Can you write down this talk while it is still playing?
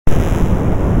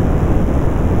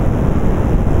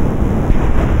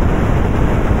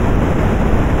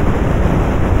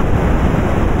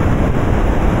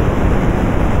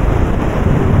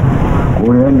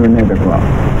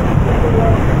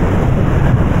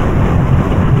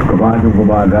က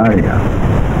ဘာသားတွေက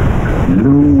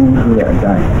လူဆိုတဲ့အ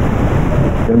တိုင်း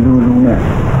တလူနဲ့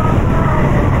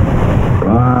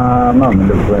ဘာမှမ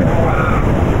လုပ်ပဲ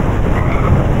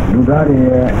လူသားတွေ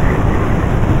ရဲ့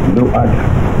လိုအပ်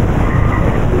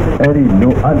အဲ့ဒီ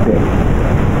လိုအပ်တဲ့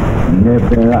နေ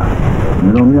ပယ်က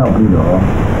လွန်မြောက်ပြီးတော့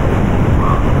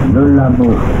လွတ်လပ်မှု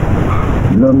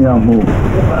လွန်မြောက်မှု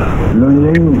လွန်ရ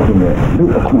င်းမှုဆိုတဲ့လူ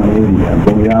အခွင့်အရေးတွေအ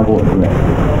ကုန်ရဖို့အတွက်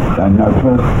ဒါနောက်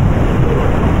ဆုံး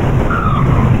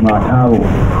မှာထားဖို့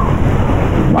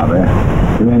မှာပဲ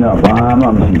ဒီနေ့တော့ဘာမှ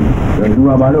မရှိဘူးလူက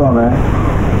ဘာလို့ရမလဲ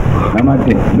နံပါတ်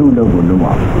1လူလုပ်ကိုလုပ်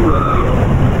ပါ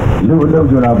လူအလုပ်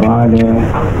ဆိုတာဘာလဲ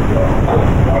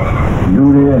လူ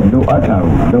တွေရဲ့လိုအပ်တာ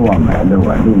ကိုလုပ်ရမယ်အလုပ်က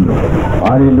လူလို့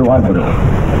ဘာတွေလိုအပ်တယ်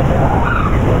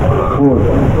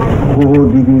ကို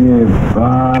ဒီ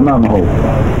ဘာမှမဟုတ်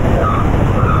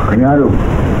ခင်ဗျားတို့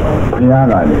ဘုရား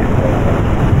ကလည်း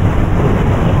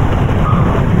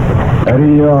အ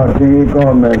ရိယောတိကော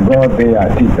မေကောတေယ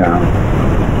တိတံ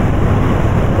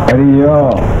အရိယော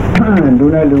လူ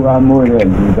နဲ့လူကမိုးတဲ့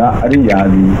လူကအရိယာ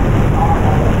သည်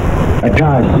အထ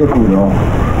ရှိခုတော့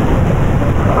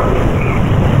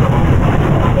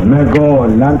မေကော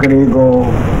လံကလေးကို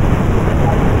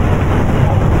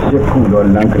ရှိခုတော့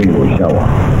လံကလေးကိုရှောက်ပါ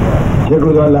ရှိခု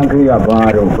တော့လံကလေးကဘာ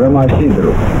တော့ဘယ်မှာရှိသ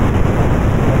လဲ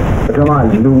ပထမ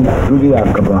လူဒုတိယ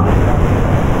ကဘာ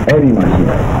အဲ့ဒီမှာရှိ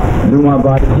တယ်လူမှာ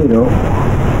ဘာရှိတော့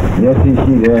မျက်စိ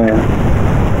ရှိတယ်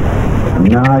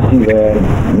နားရှိတယ်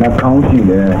နှာခေါင်းရှိ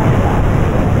တယ်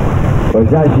ပါး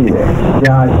စပ်ရှိတယ်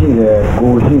ရှားရှိတယ်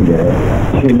ကိုယ်ရှိတယ်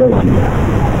ခြေလက်ရှိတယ်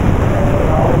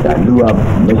ဒါလူက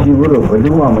မရှိဘူးလို့ဘယ်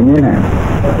သူမှမငြင်းနိုင်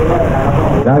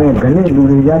ဒါရင်ခဏလူ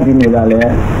တွေရတည်နေတာလဲ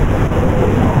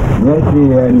မျက်စိ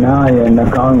ရဲ့နားရဲ့နှာ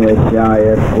ခေါင်းရဲ့ရှား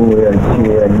ရဲ့ကိုယ်ရဲ့ခြေ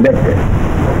ရဲ့လက်ရဲ့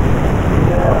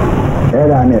အဲ့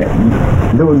ဒါနဲ့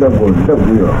လူလုပ်ကိုလုပ်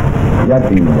ပြီးတော့ရ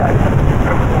တည်နေကြတယ်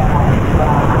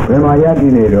ဘယ်မှာရတ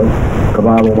ည်နေတော့က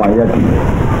ဘာပေါ်မှာရတည်နေ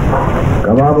က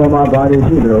ဘာပေါ်မှာဘာတွေ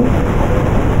ရှိသလဲ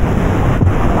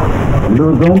လူ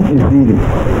သုံးပစ္စည်းတွေ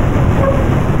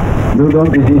လူသုံး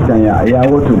ပစ္စည်းဆိုင်ရာအရာ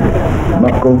ဝတ္ထုမ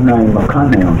ကုန်နိုင်မခန့်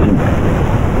နိုင်အောင်ရှိတယ်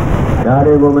ဒါ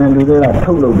တွေကိုပဲလူတွေက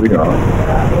ထုတ်လုပ်ပြီးတော့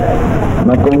မ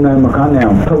ကုန်နိုင်မခန့်နိုင်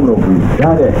အောင်ထုတ်လုပ်ပြီးဒါ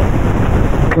တဲ့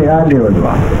ခေအားလျော်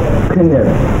စွာခင်းတဲ့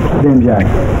သင်ပြိုင်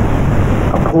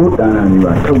အဖိုးတန်တန်ကြီး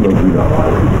ပါထုတ်လုပ်ပြီးတော့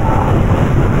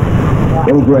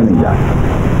ဘုံကျွဲနေကြ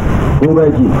ဘိုးပဲ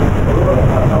ကြည့်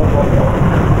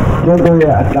ကျွတ်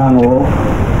ရဲ့အတန်ကို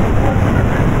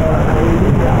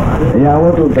အရာဝ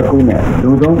တ္ထုတစ်ခုနဲ့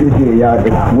လူသုံးပစ္စည်းအရာ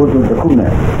ဝတ္ထုတစ်ခု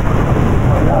နဲ့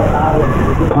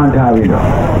ဖန်ထားပြီးတော့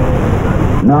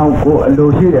နောက်ကိုအလို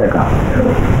ရှိတဲ့အခါ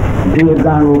ဒီအတ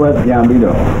န်ကိုပဲပြန်ပြီး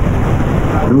တော့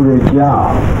လူတွေကြား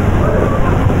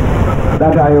တ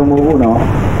တ္တယုံမဟုတ်ဘူးနော်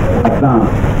အတန်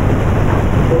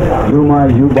လူမ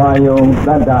ယူပါယုံတ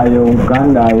တ္တယုံကန္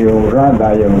တာယုံရတ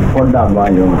ယုံဖောတ္တပါ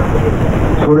ယုံ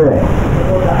ဆိုတဲ့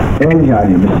အဲ့ဒီဟာ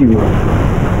တွေမရှိဘူး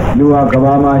လူဟာက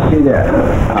ဘာမှာရှိတဲ့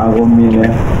အာကိုမြင်တ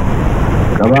ယ်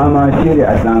ကဘာမှာရှိတဲ့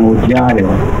အတန်ကိုကြားတယ်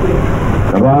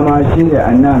ကဘာမှာရှိတဲ့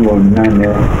အနံ့ကိုနမ်းတ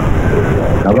ယ်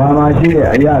ကဘာမှာရှိတဲ့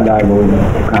အရသာကို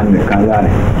ခံစားတ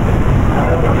ယ်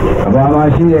ကဘာမှာ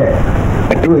ရှိတဲ့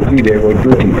အတွေ့အကြုံတွေကို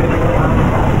တွေ့ကြည့်တယ်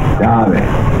ဒါပဲ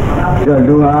ဆိုတော့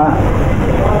လူဟာ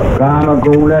ကာမ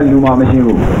ဂုဏ်လည်းလူမှာမရှိ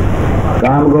ဘူး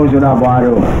ကာမဂုဏ်ဆိုတာဘာ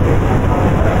လို့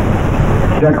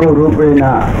သက္ကုရူပေန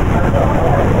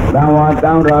သံဝါ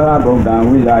တံရာဂဗုဒ္ဓံ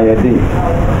ဝိဇာယတိ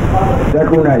သက္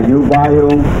ကုနဲ့ယူပါ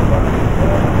ယုံ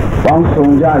ပေါင်းစုံ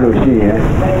ကြလို့ရှိရင်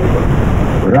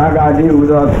ရာဂတိဟူ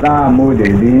သောသာမှုတွေ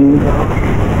သည်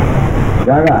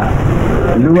ဒါက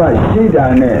လူကရှိတာ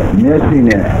နဲ့မျက်စိ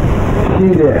နဲ့ရှိ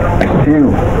တဲ့အဆင်း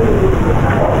ကို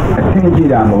အဆင်းကြည့်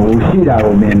တာမဟုတ်ဘူးရှိတာ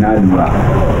ကိုမြင်နာ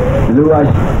လူက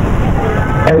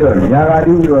အဲ့တော့ရာဂ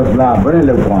တိဟူသောသာဘယ်နဲ့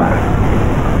လောက်ပွား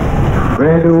ဘ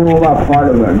ယ်လိုမှဖွား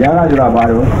လို့မရရာဂဆိုတာဘာ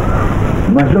လို့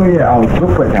မလွတ်ရအောင်သု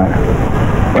တ်ဖွက်ထားတာ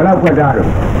ဘယ်လောက်ဖွက်ထားတော့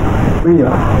ပြီး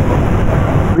ရော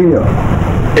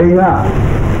အိမ်က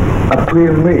အဖေ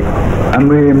မေအ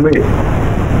မေမေ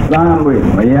သားမေ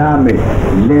မယားမေ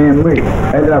လင်မေ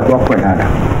အဲ့ဒါတော့ဖွက်ထားတာ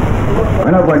ဘ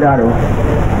ယ်လောက်ဖွက်ထားတော့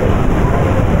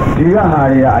ဒီကဟာ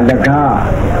တွေကအလကား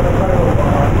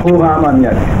ဟိုဟာမှမြ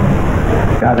တ်တယ်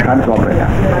ဒါတခါတော့ဖွက်တာ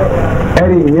အဲ့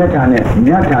ဒီမြတ်တာနဲ့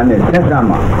ဆက်စပ်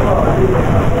မှာ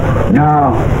နော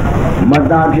က်မ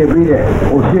သားဖြစ်ပြီးတဲ့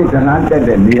ဟိုရှိကလန်းတက်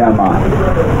တဲ့နေရာမှာ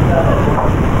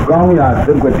ကောင်းရာ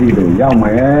သုက္ကတိလို့ရောက်မ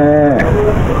ယ်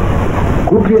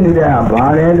ခုဖြစ်နေတဲ့ဟာဘာ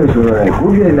လဲလို့ဆိုတော့ခု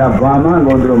ဖြစ်နေတာဘာမှ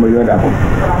ကုန်သူမပြောတတ်ဘူး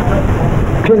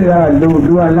ဖြစ်နေတာလူက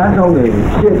လမ်းဆောင်နေ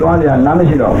ရှေ့သွားကြလမ်းမ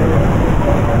ရှိတော့ဘူး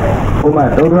ဥပမာ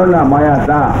ဒုဒ္ဒရမာယ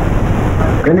သား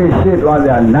cái này xếp vào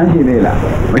là nắng gì đây là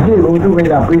mấy chị cũng tôi bây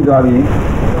giờ bây giờ đi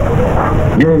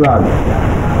như vậy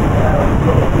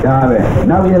ra về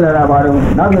nào bây giờ là bao nhiêu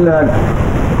nào bây giờ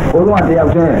có lúc thì học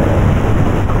sinh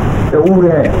tôi uống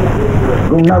đấy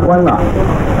cũng nào quan mà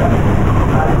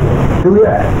tôi biết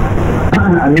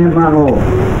anh em mà ngô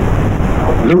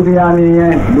lúc đi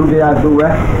tu về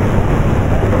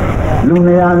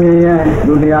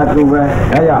lúc đi tu về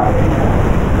thấy chưa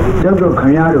chắc tôi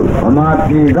không nhớ được mà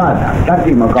đi ra tất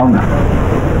cả mà con nào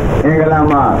anh làm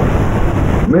mà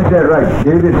Mr. Right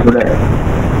David Sule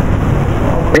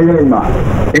anh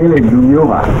làm nhiều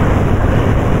mà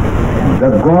the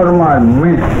government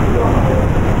means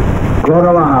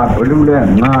government ha blue le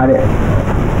nga de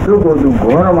tu ko tu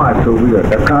government so bi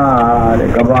da ka de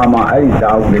ka ba ma ai sa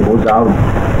u le ko sa u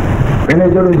bene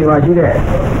jo lu si ma shi de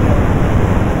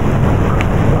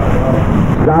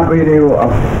sa pe de ko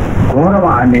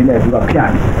governmentအနေနဲ့သူကဖြတ်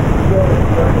နေ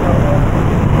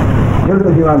jo lu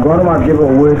si ma government ဖြစ်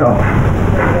ဖို့ဝေးတော့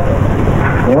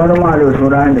government လို့ဆို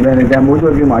တာဒီပဲတမိုး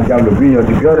ချိုပြမှာကြောက်လို့ပြီးရော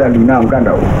ဒီပြောတဲ့လူနာကိုကတ်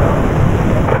တော့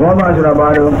government ဆိုတာဘာ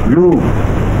လို့လူ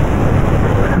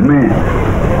Man,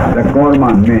 the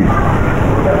government man.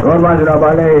 Government is a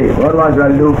ballet, government is a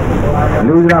loop.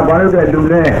 Lose a ballet that do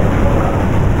there.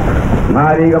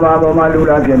 Marie Gababa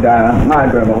Malura Kenda,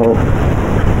 Madam Hope.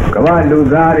 Come on, lose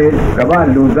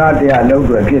that, they are low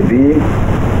to a kid.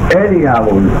 Eddie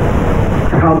Avon.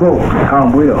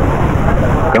 Come with us.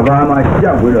 Gabama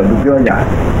shop with us to Georgia.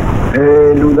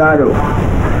 Hey, Luzado.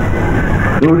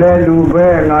 Lule Lube,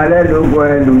 Nale Lube,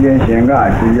 Luyen Shenga,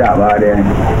 Tijabade.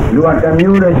 You are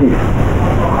community.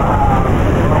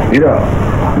 You know,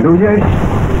 Luyen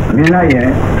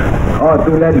Minayan, or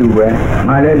Tule Lube,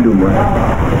 Male Lube.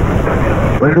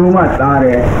 Baduma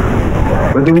Tare,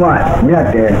 Baduma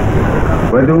Nyate,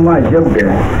 Baduma Joke,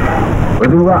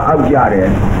 Baduma Abjare,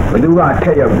 Baduma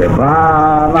Tay of the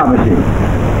Bama machine.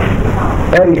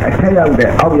 Hey, I tell you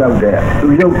there, out there, to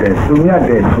Yoke, to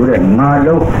Nyate, to the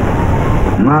Malo.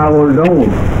 Ma will know,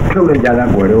 kill the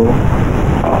Jalaguero.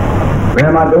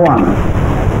 Where my doing?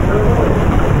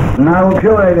 Now,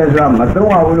 kill it as a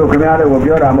Madoa will look at it with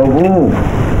your amour.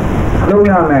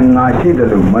 Madoa men, I see the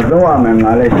loop. Madoa men,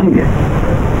 I see it.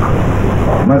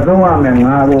 Madoa men,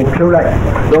 I will kill it.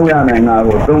 Madoa men, I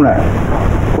will do that.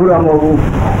 Uramogu.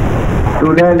 To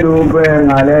let loop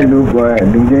and I let loop where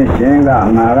Lujan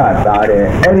Shenga, Nara, Tare,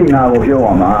 Eddie now will show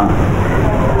him.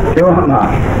 Show him.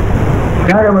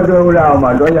 Saya betul lah,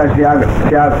 mak doa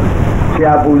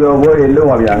siap pulau boleh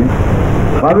luar yang.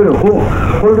 Tapi aku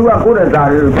dua aku dah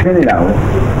tahu sini lah.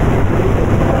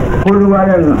 Aku dua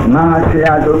yang nak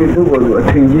siap tu itu aku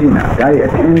tinggi nak, jadi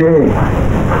tinggi.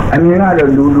 Ani ada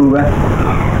dulu kan.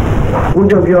 Aku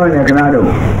jauh ni kena tu.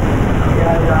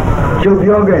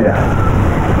 Jauh ke dah.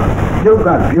 Jauh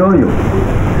kan jauh.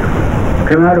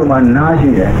 Kena tu mana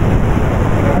nasi eh.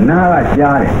 Nara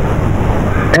cari.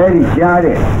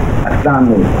 Cari.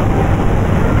 Asangu,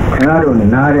 kenapa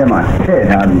nari mah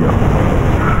cedera dia.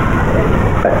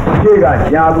 Cedera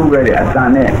jabu beri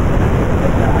asane,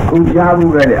 ku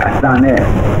jabu beri asane.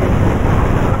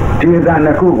 Dia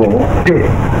nak kugo, dia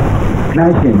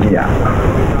nasi dia.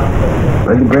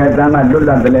 Beri berangan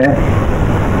lulat dele,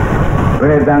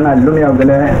 berangan lumiau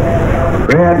dele,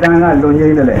 berangan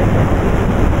lunyai dele.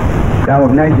 Kau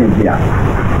nasi dia.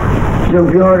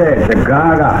 Jujur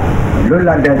segala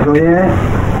lulat desuye.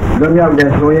 Lumia de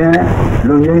Soyen,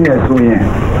 Lumian Soyen.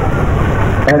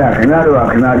 Era Canado,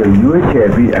 you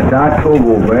shall be a dark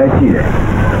togo where she is.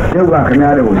 Yoga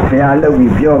Canado, say I love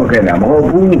you, Pioca, more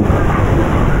boom.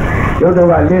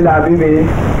 Yoga Lila Bibi,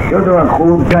 Yoga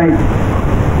cool time.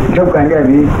 Look and get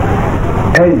me.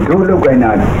 Hey, don't look at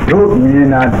that. Don't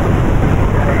mean that.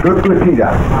 Don't go see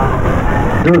that.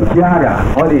 Don't Tiara,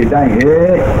 all the time.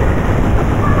 Hey,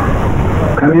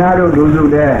 Camaro, do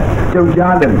there. Joe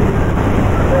Jordan.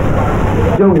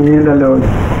 Châu nhìn là luôn,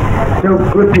 châu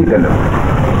quyết thị là luôn,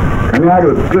 cái này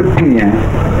rồi quyết thị ấy,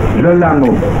 luôn làm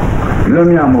một,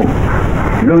 luôn làm một,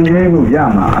 luôn nhảy một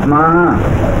giảm mà,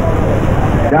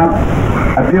 đáp,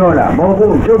 bây là bao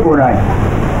gồm châu của này,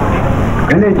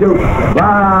 cái này châu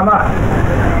ba mà,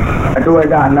 tôi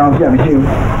đã nói xem siêu,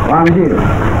 ba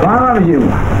siêu,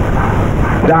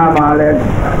 ra mà lên.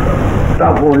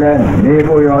 Tao phụ lên, nê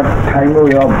bôi yo, thay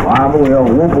bôi yo, ba bôi yo,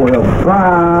 ngũ bôi yo, ba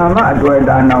má tuổi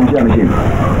đàn ông xem xịn.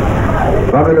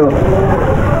 Ba cái đồ,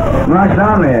 ngã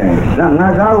xa mẹ,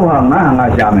 ngã xa của hàng ngã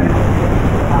xa mẹ,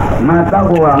 ngã tao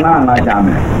của hàng ngã xa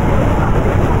mẹ.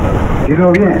 Thì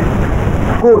rồi nhé,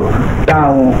 cô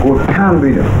tao, cô tham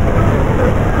bây giờ.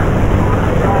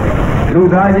 လူ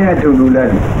သားချင်းအတူတူလဲ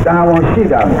တာဝန်ရှိ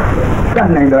တာကိုတတ်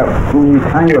နိုင်တော့ဘူကြီးဆ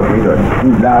န်းရွက်ပြီးတော့သူ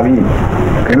လာပြီး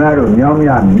ခင်ဗျားတို့မြောင်းမြ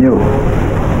မြို့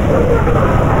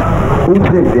ဥစ္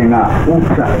စစ်တင်ကဥစ္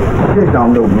စာစစ်ဆော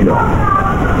င်လုပ်ပြီးတော့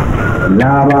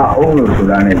လာပါအောင်လို့ဆို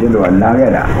တာနဲ့ဒီလိုကလာ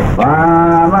ခဲ့တာဘာ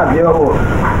မှပြောဖို့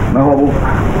မဟုတ်ဘူး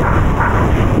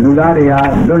လူသားတွေက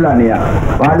လွတ်လပ်နေရ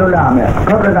ဘာလွတ်လပ်ရမယ်အခ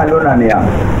က်အခဲလွတ်လပ်နေရ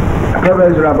အခက်အခဲ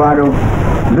ဆိုတာဘာလို့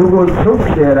လူကိုချုပ်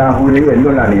ချယ်တာဟူလေးရဲ့လွ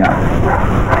တ်လပ်နေရ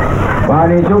ဘာ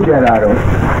တွေချုပ်ချယ်တာတော့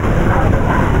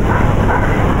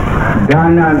ဒါ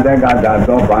နတက္ကတာ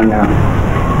သောပါဏံ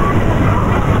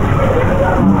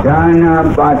ဒါန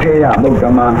ပါထေယမုဒ္ဓ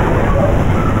မ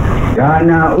ဒါ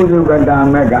နဥစုကတ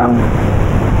မကံ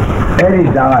အဲ့ဒီ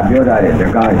စာကပြောတာတဲ့တ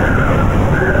ကား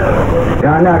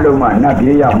ဒါနလုံးမနတ်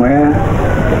ပြေးရောက်မယ်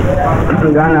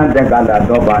ဒါနတက္ကတာ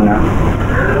သောပါဏံ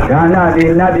ဒါနဒီ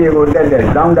နတ်ပြေကိုတက်တဲ့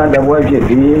စောင်းတတ်တဲ့ဘွဲဖြစ်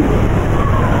ပြီး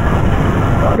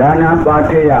ဒါနပါ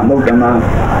ထေယမုဒ္ဓမ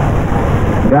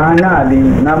ဒါနဒီ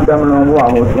နတ်ကမလွန်ဘဝ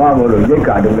ကိုသွားဖို့လို့ရိတ်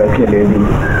ကာတို့လည်းဖြစ်လေသည်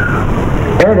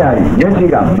အဲ့ဒါမျက်စိ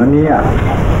ကမမြင်ရ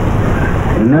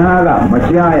နားကမ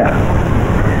ကြားရ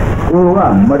ကိုယ်က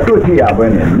မတွေ့ကြရဘဲ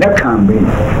နဲ့လက်ခံပြီး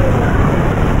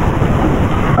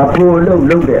အဖို့လု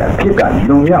ပ်တဲ့အဖြစ်က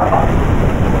လွန်ရောက်အောင်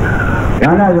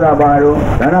ဒါနဆိုတာဘာလို့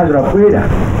ဒါနဆိုတာပေးတာ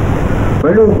ဘ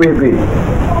ယ်လိုပေး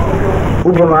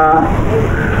ဥပမာ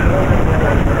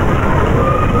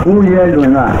ဦးရဲလွ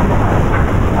င်က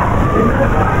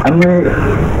အမေ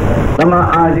သမ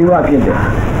အာဇီဝဖြစ်တယ်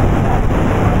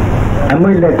အ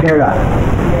မေလက်ထဲက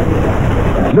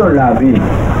လွတ်လာပြီး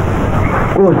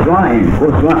ကိုယ်စွမ်းရင်ကို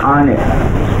ယ်စွမ်းအားနဲ့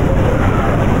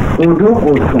ကိုတို့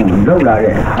ကိုယ်ဆုံးလောက်လာ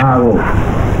တဲ့အားကို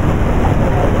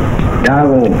ဒါ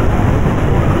ကို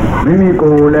မိမိ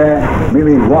ကိုယ်လည်းမိ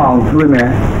မိဝအောင်ကျွေးမယ်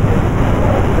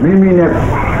မိမိနဲ့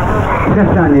ဆက်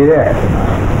ဆံနေတဲ့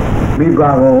မိဘ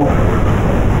ကို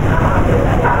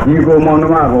ဒီကိုမောင်နှ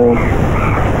မကို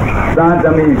သာသ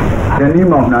မီဇနီး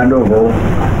မောင်နှံတို့ကို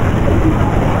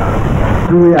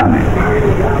ကျွေးရမယ်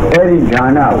အဲ့ဒီဌာ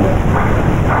န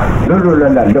ကိုလွတ်လ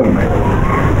ပ်လုပ်မယ်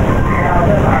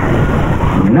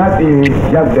နတ်ပြည်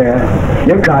ရောက်တယ်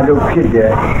ရိက္ခာတို့ဖြစ်တ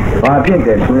ယ်ဘာဖြစ်တ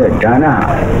ယ်ဆိုတဲ့ဌာန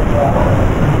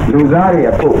လူသားတွေ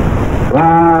အဖို့ဘာ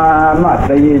မှတ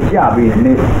ရေကြပြီး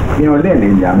နေညှော်လက်နေ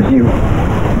ကြမရှိဘူး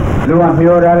လူက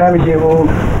မျောတာလည်းမရှိဘူး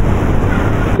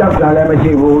ကြောက်တာလည်းမ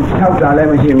ရှိဘူး၆တာလည်း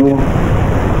မရှိဘူး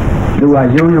လူက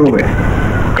ရိုးရိုးပဲ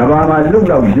ကဘာမှာလုတ်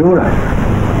တော့ရိုးတာ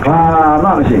ဘာမှ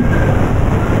မရှိ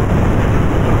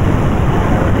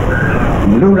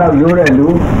လူတော့ရိုးတဲ့လူ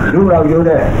တော့ရိုး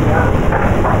တဲ့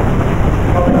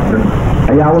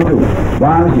အရာဝတ္ထု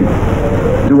ဘာမှမရှိ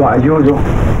လူကအယိုးဆုံး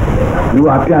လူက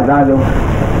ပြတ်သားဆုံး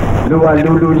လူက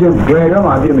လူချင်းဘယ်တော့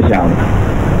မှအပြစ်မရှာဘူး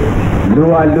လူ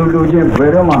ကလူချင်းဘယ်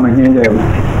တော့မှမနှင်းကြ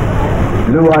ဘူး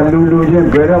လူကလူချင်း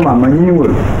ဘယ်တော့မှမငြင်း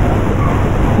ဘူး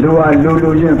လူကလူ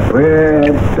ချင်းဘ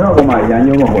ယ်တော့မှရန်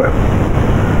ညုံမဟုတ်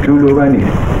ဘူးလူပဲနေ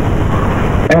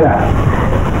အဲ့ဒါ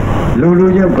လူ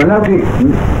ချင်းဘယ်လောက်ထိ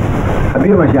အပြ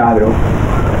စ်မရှာတော့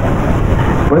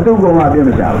ဘယ်သူကမှအပြစ်မ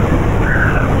ရှာဘူး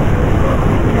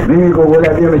မိမိကိုယ်လ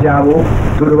ည်းအပြစ်မရှာဘူး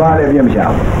သူတစ်ပါးလည်းအပြစ်မရှာ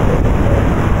ဘူး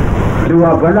လူက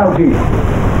ဘယ်လောက်ထိ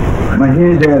မနှ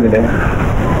င်းစေတယ်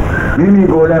မိမိ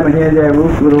ကိုယ်လည်းမနှင်းစေ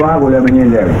ဘူးသူတစ်ပါးကိုလည်းမနှ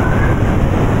င်းစေဘူး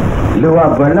လူက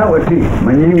ဘယ်လောက်အထိမ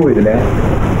ငြင်းငွေတယ်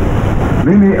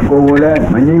မိမိအကိုယ်ကိုလည်း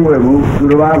မငြင်းငွေဘူးသူ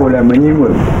တစ်ပါးကိုလည်းမငြင်းငွေ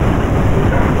ဘူး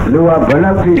လူကဘယ်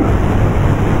လောက်ထိ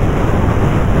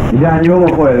ရန်ညိုးမ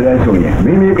ဖွဲ့လဲဆိုရင်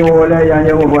မိမိကိုယ်ကိုလည်းရန်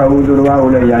ညိုးမဖွဲ့ဘူးသူတစ်ပါးကို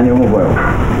လည်းရန်ညိုးမဖွဲ့ဘူး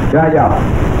ဒါကြောင့်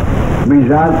မိ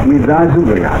သားစု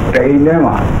တွေကတိမ်ထဲ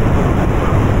မှာ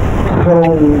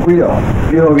ဆုံးပြီးတော့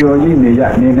ပျော်ကြီးနေ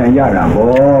နိုင်ရတာ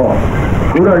ပေါ့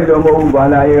ခုတော့ဒီလိုမဟုတ်ဘူးဘာ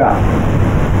သာရေးက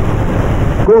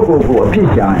ကိုအဖြစ်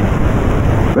ရှာနေ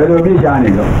ဘယ်လိုဖြစ်ရှာနေ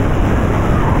တော့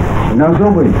နောက်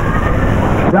ဆုံးပြီ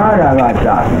စားတာက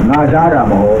စားငါစားတာ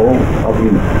မဟုတ်ဟုတ်ပြီ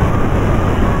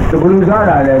သူဘယ်လိုစား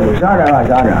တာလဲဆိုစားတာက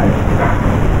စားတာ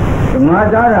ငါ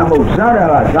စားတာမဟုတ်စားတာ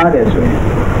ကစားတယ်ဆိုရင်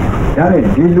ဒါနဲ့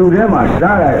ဒီလူထဲမှာ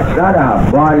စားတာ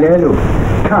ဘာလဲလို့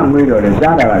ထမ်းမေးတော့လေ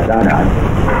စားတာကစားတာ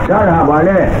ဘာ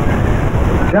လဲ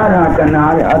စားတာတဏှာ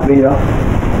ရဲ့အသေးရော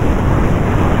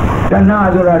တဏှာ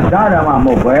ဆိုတာစားတာမှမ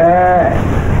ဟုတ်ပဲ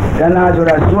တဏှာဆို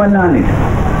တာစွဲလန်းနေ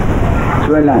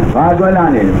ဘာစွဲလ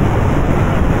န်းနေလဲ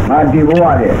ငါဒီဘဝ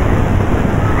တဲ့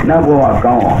နောက်ဘဝ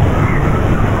ကောင်းအောင်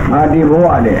ငါဒီဘဝ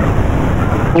တဲ့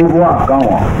ဘုဘဝကောင်း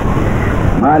အောင်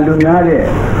ငါလူများတဲ့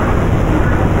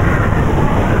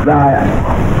သာ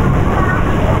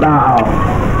အောင်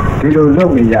ဒီလိုလု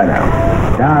ပ်နေကြတာ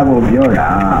ဒါကိုပြောတာ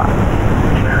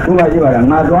ခုမှကြည့်ပါလား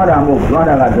ငါသွားတာမဟုတ်သွား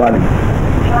တာကသွားတယ်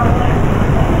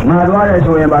ငါသွားတယ်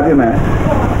ဆိုရင်ဘာဖြစ်မလဲ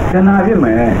တဏှာဖြစ်မ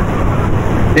ယ်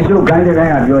ဒီလိုခိုင်းတဲ့ခို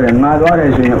င်းကပြောတယ်ငါသွားတ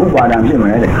ယ်ဆိုရင်ဥပါဒံဖြစ်မ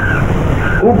ယ်တဲ့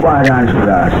ဥပါဒံဆို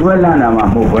တာစွဲလန်းတာမှမ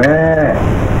ဟုတ်ပဲ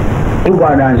ဥပါ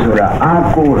ဒံဆိုတာအာ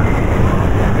ကို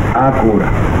တာ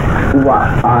ဥပ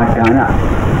အာဒါန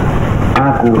အာ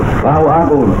ကိုဘာဝအာ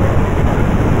ကို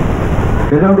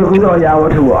ဒီလိုတစ်ခုတော့ရာဝ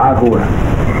တ္ထုကိုအာကိုတာ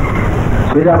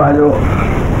ဆွေးကြပါစို့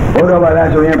ဘုရားဘာသာ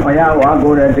ဆိုရင်ဘုရားကိုအာ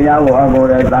ကိုတယ်တရားကိုအာကို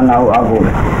တယ်သံဃာကိုအာကိုတ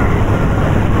ယ်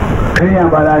ခရိယံ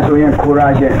ဘာသာဆိုရင်ခိုရာ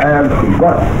ရှင်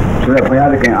God ဆိုတဲ့ဘုရား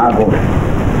သခင်အာကိုတယ်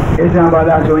အစ္စလမ်ဘာ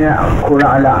သာဆိုရင်ခိုရာ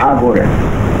အလ္လာဟ်အာကိုတယ်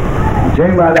ဂျိ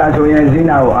န်းဘာသာဆိုရင်ဇိ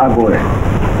နာကိုအာကိုတယ်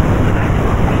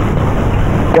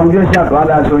ကွန်ပျူတာဘာ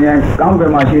သာဆိုရင်ကောင်းက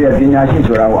င်မှာရှိတဲ့ပညာရှိ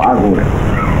ဆိုတာကိုအာကိုတယ်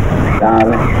ဒါ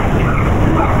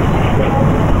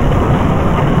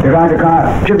ပဲတခါ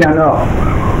ဖြစ်ပြန်တော့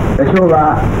တချို့က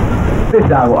သစ္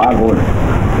စာကိုအာကိုတယ်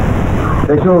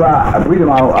တချို့ကအဘိဓမ္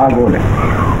မာကိုအာကိုတယ်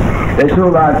တ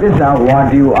ချို့ကသစ္စာဝါ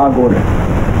ဒီကိုအာကိုတယ်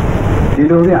ဒီ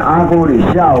လိုပြန်အာကိုတွေ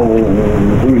ရှာ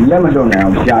သူလက်မလွတ်နိုင်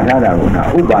အောင်ရှာထားတာက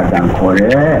ဥပါဒံခေါ်တ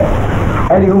ယ်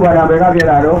အဲ့ဒီဥပါဒံဘယ်ကဖြစ်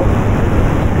လာတော့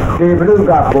ဒီဘုရု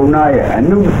ကပုံနာရဲ့အ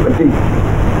နုပတိ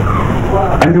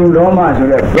အနုလောမဆို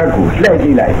တဲ့ဘက်ကိုလှည့်ကြ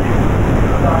ည့်လိုက်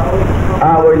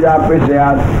အာဝိဇ္ဇပစ္စယ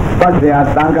ပစ္စယ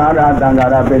သံဃာ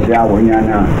ရပစ္စယဝိညာ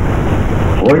ဏ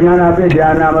ပစ္စယ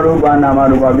နာမရူ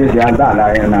ပပစ္စယသလာ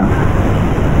ယနာ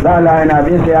ပ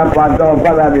စ္စယပတ်တော်ပ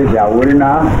တ္တပစ္စယဝေဒ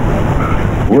နာ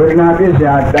ပစ္စယ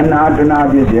တဏှာ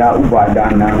ပစ္စယဥပါဒ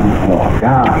နာဟော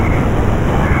ဒါ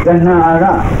တဏှာက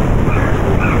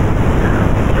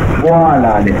ပွား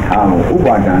လာတဲ့အားကိုဥ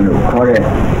ပါဒံလို့ခေါ်တဲ့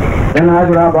တဏှာ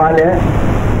ဆိုတာဘာလဲ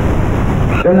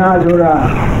တဏှာဆိုတာ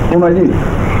ဘုမကြီး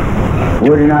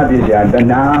ဝေဒနာပစ္စယတ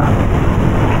ဏှာ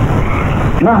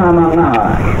ငါဟာ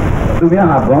သူများ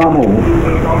ဟာဘာမှမဟုတ်ဘူး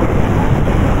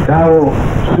ဒါကို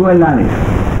စွဲလန်းနေ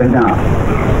တဏှာ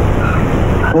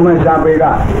ဘုမစာပေက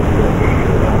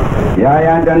ယာယ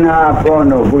တဏှာကော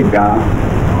နောဘုဒ္ဓ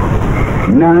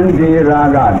နန္ဒီရာ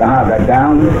ဂဒါဟက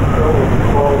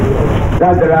တံ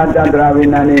တတရာဝိ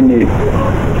နန္နိနိ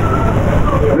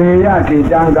သေယတိ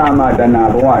တံကာမတဏ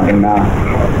ဘဝတဏ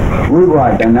ဝိဘဝ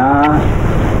တဏ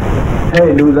ဟဲ့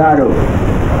လူသားတို့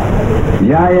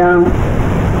ယာယံ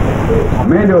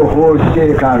မင်းတို့ဟိုရှေ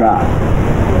ခါက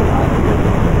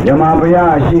ယမဘု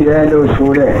ရားရှိတယ်လို့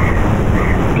ဆိုတဲ့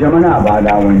ပြမနာဘာ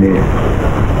သာဝင်တွေ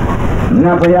န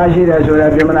တ်ဘုရားရှိတယ်ဆိုတဲ့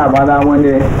ပြမနာဘာသာဝင်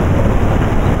တွေ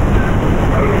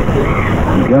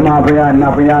ယမဘုရားန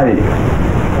တ်ဘုရားတွေ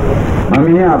မမြ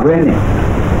င်ရဘဲနဲ့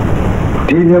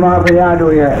ဒီမြမဘုရား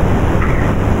တို့ရဲ့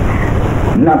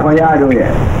နတ်ဘုရားတို့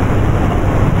ရဲ့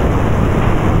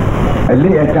အ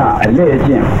လေးအကျ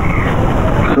င့်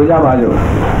ဆိုကြပါစို့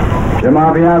မြမ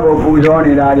ဘုရားကိုပူဇော်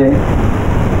နေတာတွေ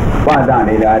ပသ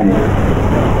နေတာတွေ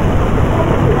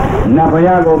နတ်ဘု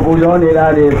ရားကိုပူဇော်နေတာ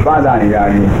တွေပသနေတာ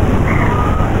တွေ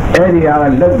အဲ့ဒီဟာ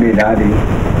လုတ်နေတာတွေ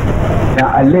ဒါ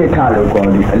အလေးထလို့ခေါ်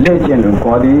သည်အလေးကျင့်လို့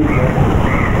ခေါ်သည်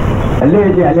အလေး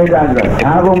ကျင့်အလေးထဆိုတာ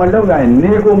ဒါကိုမလုပ်နိုင်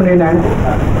နေကိုမနေနိုင်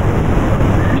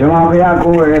ဗြဟ္မာဘုရား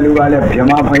ကိုယ်ရဲ့လူကလည်းဗြဟ္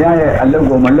မာဘုရားရဲ့အလုပ်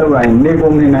ကိုမလုပ်နိုင်နေ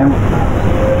ကိုမနေနိုင်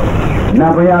န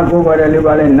တ်ဘုရားကိုယ်ရဲ့လူက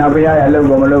လည်းနတ်ဘုရားရဲ့အလုပ်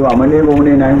ကိုမလုပ်အောင်မနေကိုမ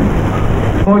နေနိုင်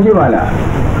ဟုတ်ကြည့်ပါလား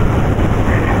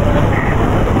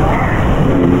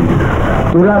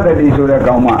သုရတတိဆိုတဲ့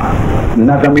ကောင်မန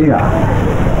တ်သမီးဟာ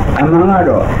အမှန်က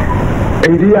တော့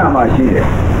အိန္ဒိယမှာရှိတယ်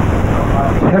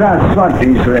ဆရဆွတ်တီ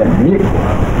ဆိုတဲ့မြစ်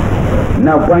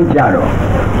နောက်ပိုင်းကြတော့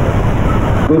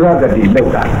သုရတတိလော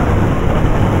က်တာ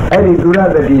အဲ့ဒီသုရ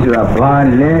တတိဆိုတာဘာ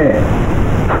လဲ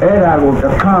အဲ့ဒါကိုတ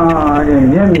စ်ခါနဲ့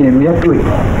မျက်မြင်မျက်တွေ့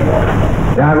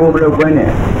ဒါကိုဘယ်လိုကွင်း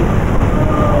နဲ့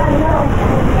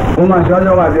ဘုမစော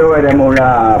စောကပြောရတယ်မို့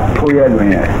လားဖို့ရလွင်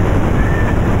ရဲ့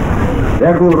ယ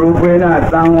ခုရူပေန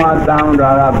သံဝါသံဓာ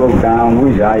ရဗုဒ္ဓံဝိ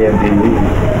ဇာယတိ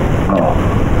ဟော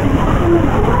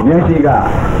မျက်စိက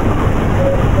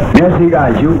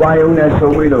ယူပါယုံနဲ့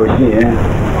ဆုံးပြီးလို့ရှိရင်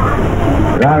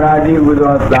ရာဂာတိဟူ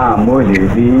သောသာမိုးစီ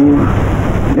သည်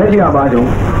မျက်စိကပါဆုံး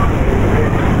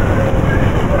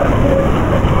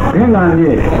ဂင်္ဂာမြ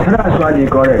စ်ဆရဆွာတိ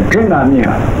ခေါ်တဲ့ဂင်္ဂာမြစ်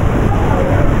ဟာ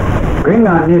ဂင်္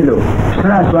ဂာမြစ်လို့ဆ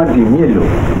ရဆွာတိမြစ်လို့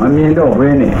မမြင်တော့ဘဲ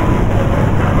နဲ့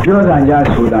ပြောတာကြား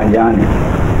ဆိုတာကြားနေ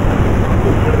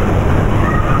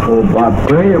ဟိုဘာ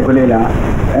ဘဲရုပ်ကလေးလား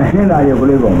အဟင်းသာရုပ်က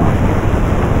လေးပေါ်မှာ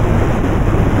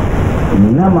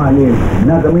နတ်မလေးန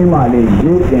တ်သမီးမလေး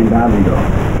ရေးတင်ထားပြီးတော့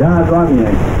ဒါသွားမြ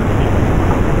င်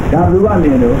ဒါဘုရားမြ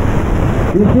င်လို့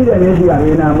ဒီရှိတဲ့မျက်စိကမြ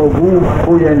င်တာမဟုတ်ဘူး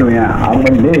ကိုယ်ရဲ့လွင်ရအောင်မ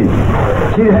လေး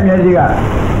ရှိတဲ့မျက်စိက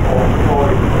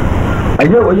အ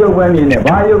ယုတ်ပဲမြင်တယ်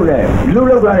ဘာယုတ်လဲလူ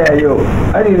လောက်ထားတဲ့အယုတ်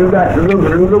အဲ့ဒီလူလောက်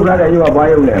ထားတဲ့အယုတ်ကဘာ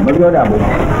ယုတ်လဲမပြောတတ်ဘူး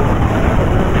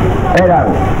အဲ့ဒါ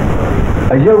ကို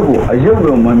အယုတ်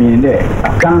လို့မမြင်တဲ့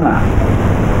အကန်းက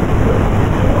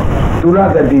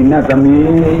Turadati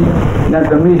Natami,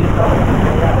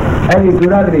 Any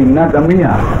Turadri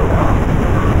Natamia,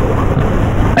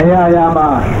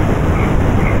 Ayayama,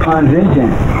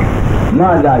 Transition,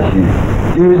 Nadashin,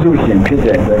 Division,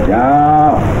 Peter,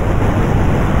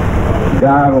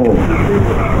 Dago,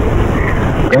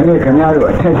 Gane Canaro,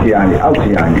 Attenziani,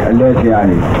 Oxiani,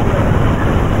 Alessiani.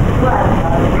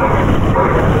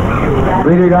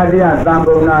 Virigadia,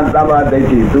 Tambona, Taba,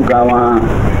 Deti, Tukawa.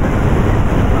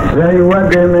 Say what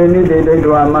they may need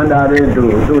to Amanda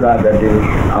to that day.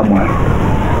 Amon.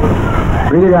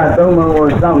 Viriga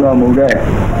was sound on Mude.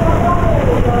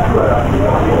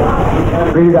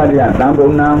 Virigadia,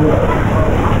 Tambona.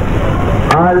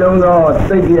 I don't know,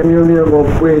 take the immunity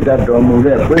of way that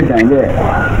Mude, wait and get.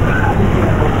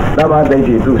 Taba,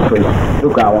 Deti,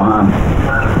 Tukawa.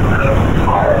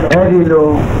 Eddie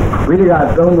Low,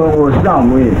 Viriga, was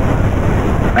sound with.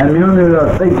 And you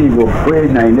will take it will pray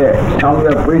 9 days, some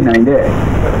will pray 9 days.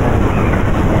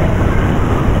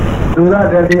 Do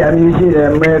that at the ammunition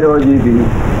and made or GP.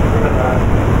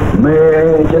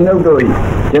 May Janoi.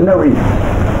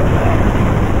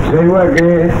 Say what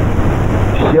gay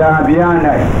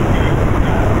Shabiana.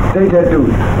 Take that too.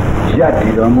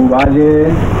 Shati don't move on.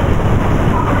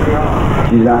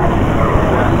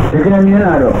 Take a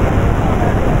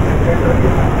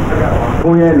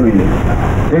minute.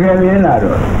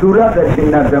 Tegamienaro, Turata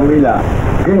Sina Tamila,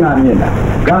 Gangamina,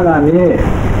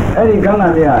 Any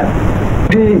Gangamia,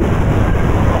 the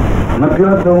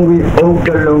Mapiotongi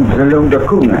along the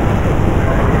Kuna,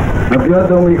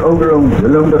 Mapiotongi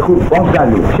along the Cook,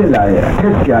 Bonsalu, Silla,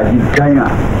 Tessia, China.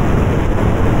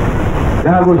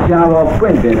 That was Java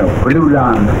Puenteno, Blue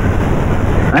Land.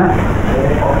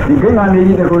 The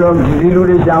Gangamia, the Colomb,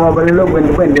 the Java, but look when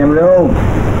the Puentem low.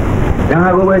 I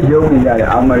go away, you need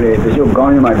Amale, the show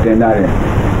going my tenare.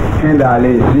 And I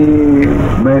see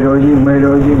Meroji.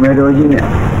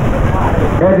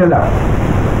 Edela.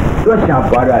 What's your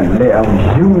father? Lay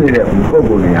on you with a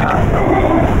Bogonia.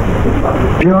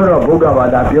 Pure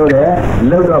Bogavada, Pure,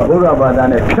 Loga Bogavada,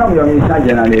 and some young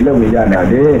Sajan and the Lumijana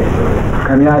day.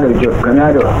 Camado,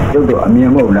 Jogo,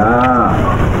 Amimola.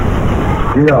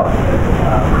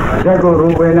 Seko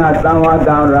Rubena, Tawa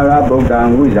down, Raga,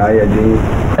 Bogan, which I did.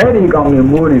 Eddie got me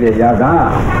more in the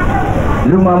Yaga.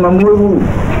 Luma Mamu,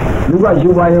 Luga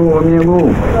Jubayo,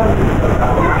 Mimu.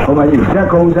 Oh, my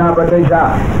second Zapatesa.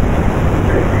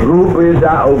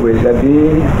 Rubesa, always a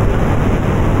bee.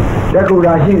 Seko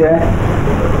Rashida.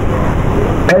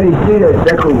 Eddie see the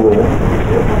Seko.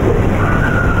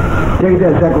 Take the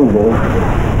Seko.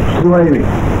 Sway.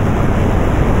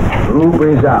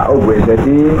 Rubesa, always a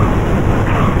bee.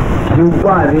 You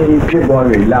body, people,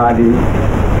 lady.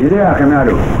 Idea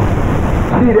Canado.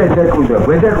 See the Secuda,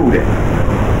 where's the Cuda?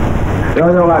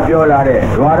 Don't know what you're at it.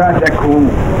 Guara Secu.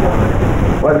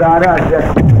 Wazara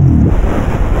Secu.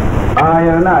 I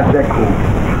am not Secu.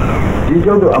 You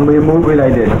go to a movie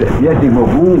like this. Yes, he will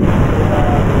boom.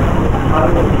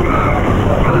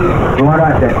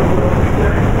 Guara Secu.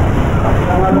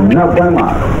 No, Bama.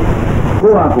 Go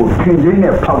on, go. Changing a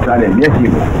pouch on him. Yes, he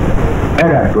will.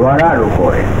 Era, Guara,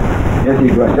 for it. Yes, he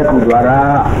was Secu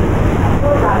Guara.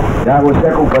 Dago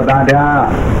Seku Padada,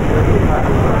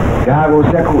 Dago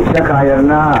Seku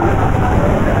Sekayana.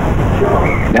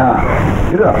 Yeah,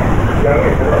 you know,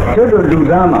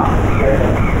 Luzama,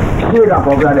 Sira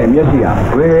Poblade, Messia,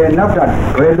 where not that,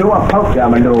 where do a pouch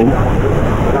Amalo,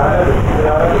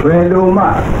 where do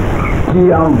ma, see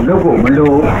logo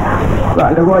Malo,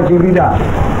 but the watch Vida,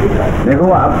 they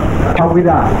go up,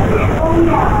 Pavida.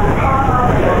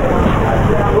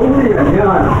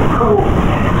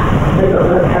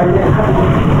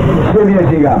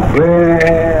 Siga,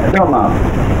 where Doma,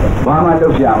 Mama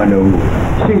Luciano,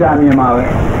 Siga Mima,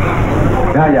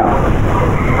 Daya,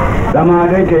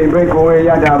 Damadeke, break away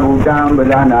Yadabu down,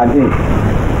 Badana,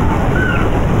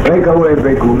 break away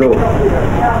Bekulo,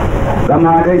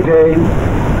 Damadeke,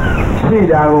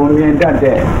 Sida, me that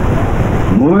day,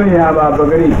 Muyaba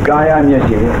Bagari, Gaya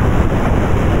Yesi,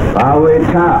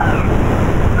 Baweta.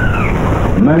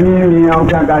 Mami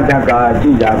Taka,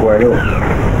 Jija Guero.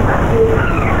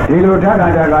 Tilo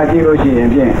Taka, Jiro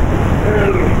Shin,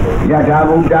 Yata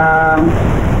Buddha,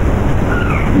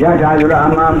 Yata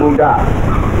Buddha,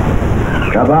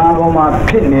 Kababoma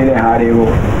Pitney Haribo,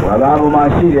 Kababoma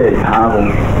Side Habo,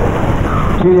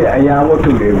 Side Ayabo to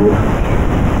Devo.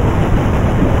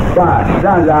 But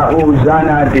Saza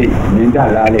Uzana di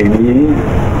Nindala Lemi.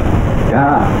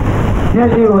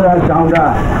 Yes, he was a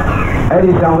sounder.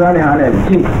 Eddie Sounder and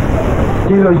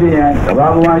Tilosian,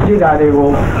 Kababoma Sida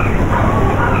Devo,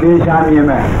 Bishami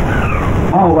man.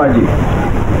 How was it?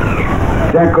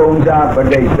 That comes up a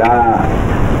day, sir.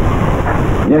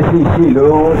 မျက်စိရှိ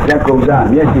လို့ဇက်ကုဇ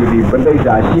မျက်စိဒီပဋိစ္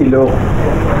ဆာရှိလို့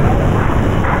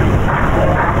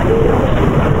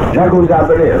ဇက်ကုဇပ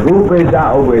ရိရူပိစ္ဆ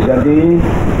ဥပ္ပစ္စတိ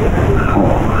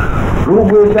ရူ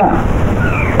ပိစ္ဆ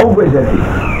ဥပ္ပစ္စတိ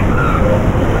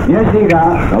မျက်စိကက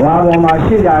ဘာပေါ်မှာ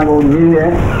ရှိတာကိုမြင်တ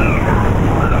ယ်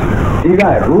ဒီက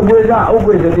ရူပိစ္ဆဥပ္ပ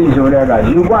စ္စတိဆိုတဲ့က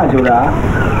ယူပဆိုတာ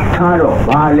ထားတော့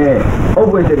ဘာလဲဥပ္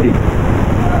ပစ္စတိ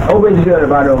ဥပ္ပစ္စတိဆိုတာ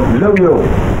ဘာတော့လုံရုပ်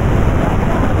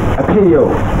အဖြစ်ရု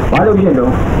ပ်ဘာလို့ဖြစ်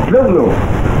တော့လုံလို့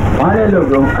ဘာလဲလုံ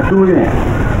တော့အတူနဲ့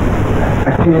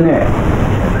အထင်းနဲ့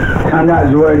ခန္ဓာ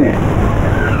ဇွဲနဲ့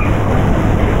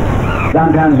တန်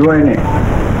ခံဇွဲနဲ့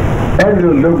အဲ့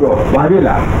လိုလုံတော့ဘာဖြစ်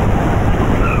လာ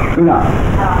ခုန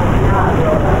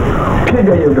ဖြစ်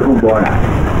တဲ့ရုပ်တစ်ခုပေါ်လာ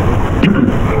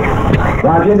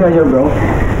ဘာဖြစ်တဲ့ရုပ်တော့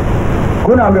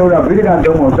ခုနပြောတာဗိဓိက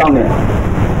သုံးပုံစောင့်နေ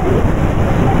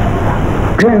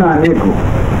ခင်းနာနေ့ကို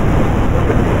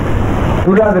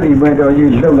သုရသတိဘယ်တော်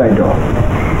ကြီးလှုပ်လိုက်တော့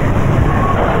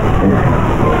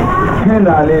ခင်း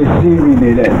နာလေးစီးပြီးနေ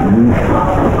တဲ့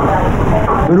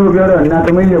သူတို့ပြောတော့နတ်သ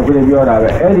မီးရုပ်ကလေးပြောတာပဲ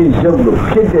အဲ့ဒီရုပ်လို့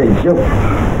ဖြစ်တဲ့ရုပ်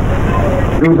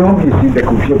လူဆုံးပစ္စည်းတစ်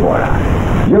ခုဖြစ်ပေါ်လာ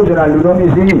ရုပ်ဆိုတာလူဆုံးပ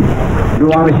စ္စည်းလူ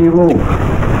ဟာမရှိဘူး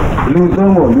လူ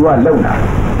ဆုံးကိုလူကလှုပ်တာ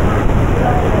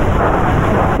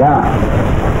ဒါ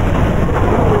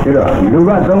ဒါတော့လူက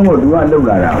သုံးဖို့လူကလှုပ်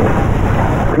လာတာကို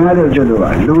ခင်ဗျားတို့ကျွတ်တော့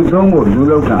လူသုံးဖို့လူ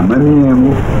လှုပ်တာမမြင်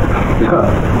ဘူး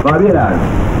ဘာဖြစ်လာ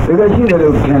တကယ်ရှိတယ်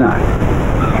လို့ထင်လာ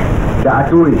ဒါအ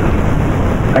တွေး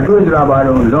ဆိုတာဘာ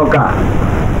လို့လောက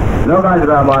ဆို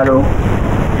တာဘာလို့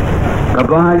က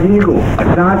ဘာကြီးကိုအ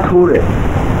စားထိုးတယ်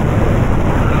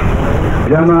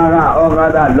ဓမ္မကဩဃာ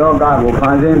တလောကကိုဖ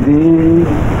န်ဆင်းသည်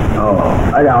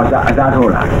အဲ့ဒါအစား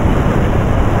ထိုးလာ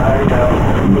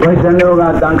ဝိသလောက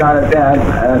တံခါရတ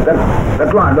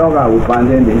တွလောကကိုဖန်ဆ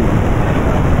င်းသည်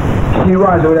ရှိဝ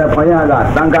ဆိုတဲ့ဘုရားက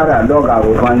တံခါရလောက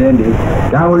ကိုဖန်ဆင်းသည်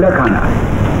ဒါကိုလက်ခံတာ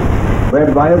ဘယ်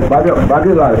ဘာဖြ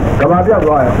စ်သွားလဲကဘာပြောက်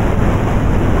သွားရော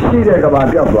ရှိတဲ့ကဘာ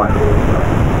ပြောက်သွား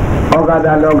ဩဃာတ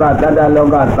လောကတတ္တလော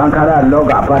ကသံခါရလော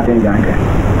ကဖတ်တင်ကြတယ်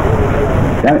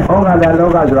ဒါဩဃာတလော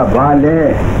ကဆိုတာဘာလဲ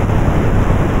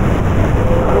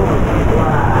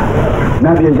န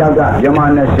တ်ပြည်ရောက်တာယမ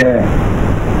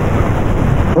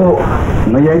20ဟုတ်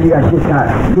မယေကြီးကရှစ်ချ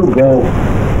လူဘုံ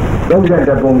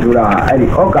32ပုံဆိုတာအဲ့ဒီ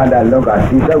ဩကာဒလောက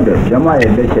စီဆောက်တဲ့ယမ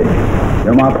ရဲ့လက်ချက်ယ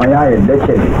မဖယားရဲ့လက်ချ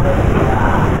က်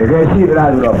တကယ်ရှိသ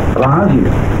လားဆိုတော့ဘာရှိ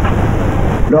လဲ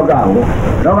လောကကို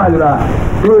လောကဆိုတာ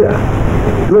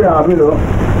တွေ့တာပြီလို့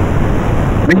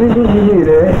မရှိ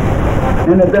တယ်န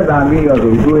ည်းနည်းသက်သာပြီးတော့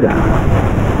ဆိုတွေ့တာ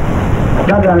သ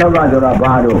တ္တလောကဆိုတာ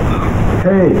ဘာလို့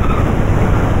ဟေး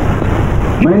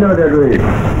မင်းတို့တွေ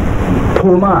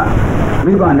ထိုမှ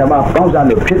မိဘနှစ်ပါးပေါင်းစား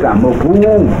လို့ဖြစ်တာမဟုတ်ဘူး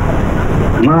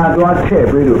ငါသွားထည့်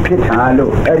ပြီးလို့ဖြစ်တာ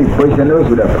လို့အဲ့ဒီပိစလို့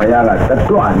ဆိုတဲ့ဘုရားကတတွ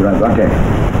ဆိုတာသွားထည့်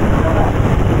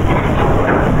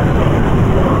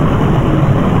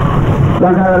သံ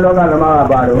ဃာရလောကဓမ္မက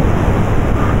ပါတော့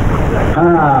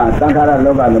သံဃာရ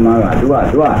လောကဓမ္မကသူက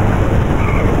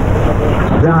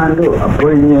ဇာန်တို့အပ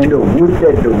ရိယတို့ဝုတ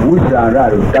က်တို့ဝုစာရ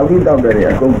တို့တောက်တိတောက်တဲ့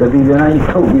အကုန်တတိယနာကြီး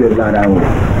ထုတ်ပြီးလာတာကို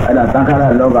အဲ့ဒါသံဃာရ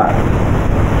လောက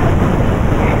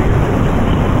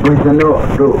ဝိသနော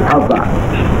တို့အောက်က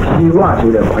ရှိဝ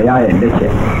ဆိုတဲ့ဘုရားရဲ့လက်ချ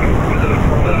က်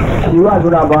ရှိဝ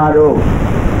ဆိုတာဘာတော့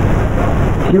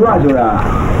ရှိဝဆိုတာ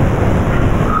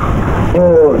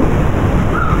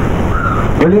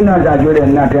ဝိလိနာစာကျွေးတဲ့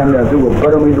နတ်ထဲမှာသူ့ကိုပ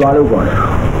ရမီသွားလို့ခေါ်တယ်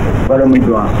ပရမီ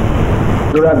သွား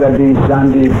သုရဂတိစန္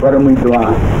ဒီပရမီသွား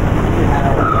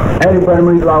အဲ့ဒီပရ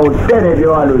မီသွားကိုတဲ့တယ်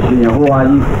ပြောရလို့ရှိရင်ဟိုဟာ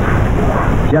ကြီး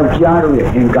ယောက်ျားတို့ရဲ့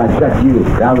အင်္ဂါစက်ကြီးကို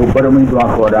ဒါကိုပရမီသွား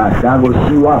ခေါ်တာဒါကို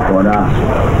ရှိဝခေါ်တာ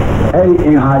အဲ့ဒီအ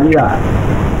င်ဟာကြီးက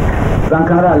သံ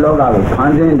ခါရလောကကိုဖ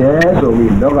န်ဆင်းတယ်ဆို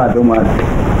ပြီးလောကသုံးပါး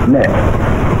နဲ့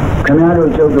ခင်ဗျား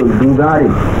တို့ကျုပ်တို့လူသားတွေ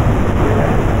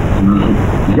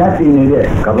ရပ်တည်နေတဲ့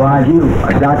ကဘာကြီးကို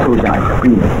အစားထိုးချ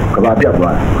ပြီးကဘာပြောက်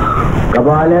သွားတယ်က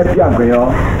ဘာလည်းပြောက်ကြော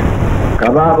က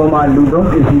ဘာပေါ်မှာလူသုံး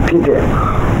ပစ္စည်းဖြစ်တဲ့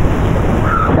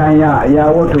ဆံရအရာ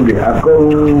ဝတ္ထုတွေအကုန်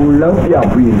လုံးပြောက်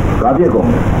ပြီးဘာဖြစ်ကုန်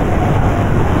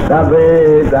သဗ္ဗေ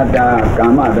တတ္တကာ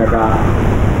မတက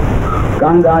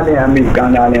ကံသားလည်းအမိကံ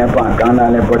သားလည်းအပကံသား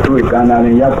လည်းပထွေကံသားလ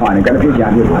ည်းရောက်ခွာနေကတဖြစ်ကြ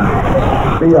ဖြစ်သွား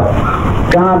ပြီးတော့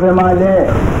ကာဘယ်မှာလဲ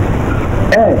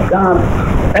ကာ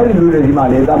အဲ့ဒီလူတွေဒီမှာ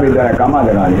လေသဗ္ဗေတတ္တကာမတ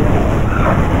ကလေ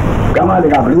ကာမတ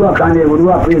ကဘလူကကံနေဘလူ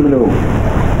ကပေးမလို့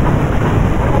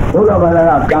ဘုရားဘာ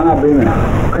သာကကံကပေးမယ်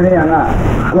ခရိယာက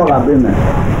ကောကပေးမယ်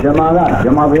ဇမကဇ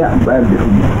မဘုရား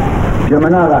ဇမ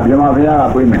နာကဇမဘုရားက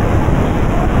ပေးမယ်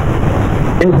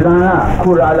ဣသရာကခူ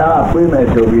ရာလာကပေးမယ်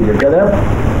ဆိုပြီးကြတယ်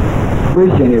ပေး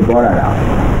ရှင်တွေပေါ်လာတာ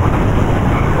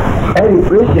အဲ့ဒီ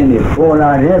ပေးရှင်တွေပေါ်လာ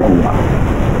တဲ့ကူက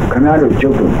ခင်ဗျားတို့ကျု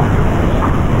ပ်တို့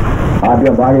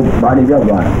ပြောဘာတွေပြော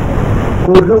သွားတယ်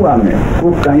ကိုလုပ်ရမယ်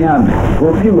ကိုကန်ရမယ်ကို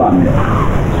ပြုရမယ်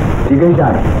ဒီကိစ္စ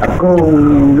အကုန်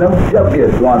လုံးပြောက်ပြ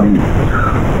က်သွားပြီ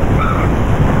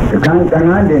တန်ခ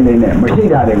မ်းတင်နေနဲ့မရှိ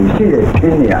တာတွေကိုရှိတယ်ထ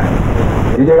င်းနေရတယ်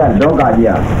ဒီတွေကလောကကြီး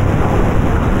က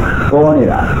ပေါ်နေ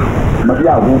တာမ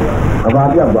ပြောက်ဘူးကဘာ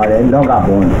ပြောက်သွားတယ်လောက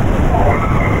ပေါ်နေ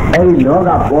အဲ့ဒီလောက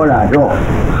ပေါ်လာတော့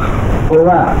ဟို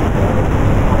က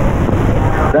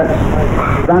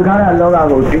တန်ခါရလောက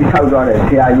ကိုတိဆောက်သွားတဲ့ဆ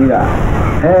ရာကြီးက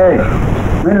ဟဲ့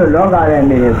မင်းတို့လောကရဲ့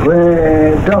နေဘ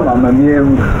ယ်တော့မှမမြင်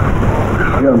ဘူး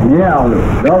ပြောမြင်အောင်လို့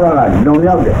လောကကလုံ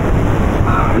ရောက်တယ်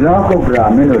လောကုတ္တရာ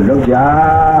မင်းတို့လောက်ကြ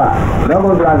လော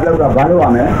ကုတ္တရာလောက်ကဘာလို့ရ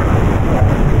မလဲ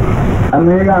အ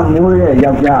မေကမွေးတဲ့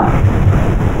ယောက်ျား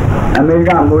အမေက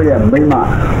မွေးတဲ့မိန်းမ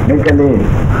မိန်းကလေး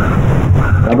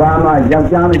ကဘာမှယော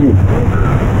က်ျားမရှိ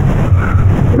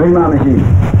မိန်းမမရှိ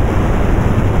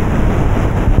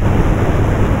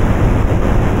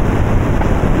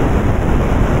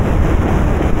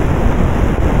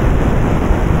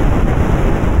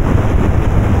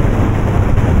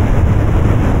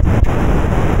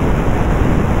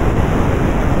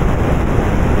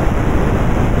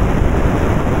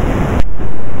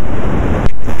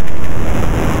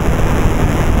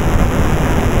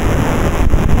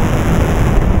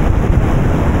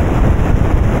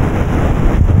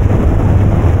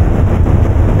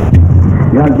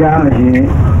ကြားမရှိ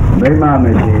မိမမ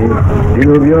ရှိဒီ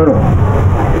လိုပြောတော့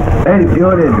အဲ့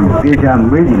ပြောတဲ့လူသေချာ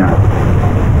မေးကြည့်လား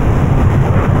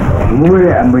မွေး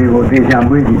တဲ့အမေကိုသေချာ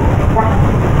မေးကြည့်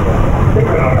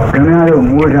ခင်ဗျားတို့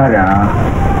မွေးထားတာ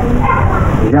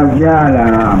ယောက်ျား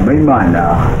လားမိမ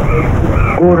လား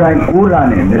ကိုယ်တိုင်ကိုယ်လာ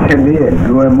နဲ့24ရဲ့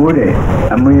လွယ်မွေးတဲ့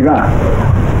အမေက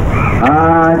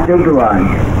ကျုပ်တို့က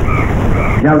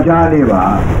ယောက်ျားလေးပါ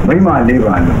မိမလေး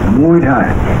ပါလို့မွေးထားတ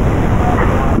ယ်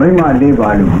မိမလေးပါ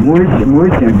လို့မွေး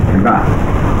ရှင်က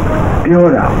ပြော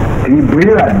တာဒီ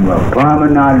ဘေးကလူကဘာမ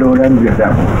နာလို့လဲပြ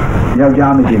တ်ဘူးယော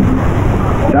က်ျားမရှိဘူး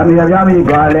ဒါမျိုးယောက်ျားမရှိ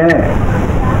ပါလဲ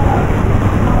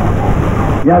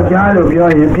ယောက်ျားလို့ပြော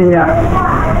ရင်ပညာ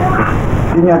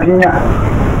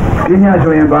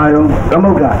ဆိုရင်ဘာလို့သ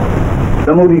မုဒ္ဒသ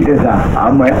မုဒ္ဒိတစ္ဆာ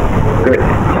အမဲ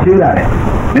ရှင်းလာတယ်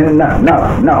နော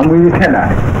က်အမွေးထက်လာတ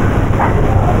ယ်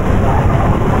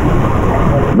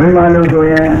မိမလို့ဆို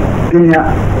ရင်ပညာ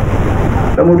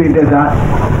သမုဒိတ္တ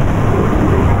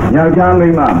ယောက်ျားမိ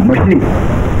န်းမမရှိ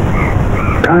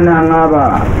ခန္ဓာ၅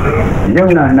ပါးယုံ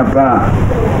နာ2ပါး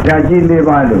ဓာတ်ကြီး4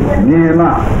ပါးလို့မြင်မှ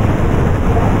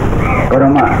ပရ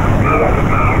မ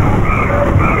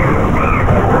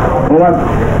ဟော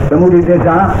သမုဒိတ္တ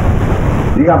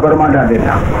ဒီကပရမတ္တတစ္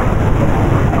ဆာ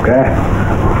ကဲ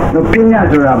တို့ပညာ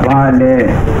ဆိုတာဘာလဲ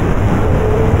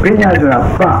ပညာဆိုတာ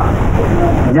ပ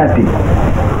ညတ္တိ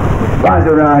ပ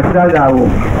ဆိုတာစတာကို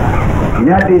ည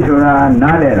တ္တိဆိုတာ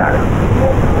နားလည်တာ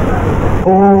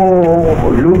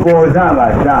လူပေါ်စားပါ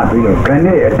စားပြီးတော့ခဏ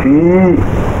အထိ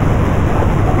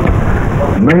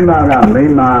မိန်းမကမိ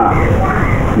န်းမ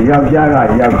ယောက်ျားက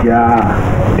ယောက်ျား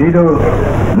ဒီလို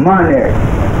မနဲ့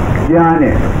ကြား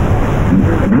နဲ့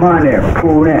မနဲ့ဖူ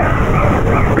နဲ့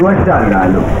တွဲစားလာ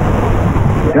လို့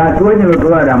ဒါတွဲနေလို့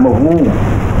တွဲရတာမဟုတ်ဘူး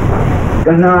တ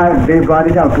ဏှာဒီပါး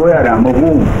ကြောင့်တွဲရတာမဟုတ်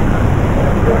ဘူး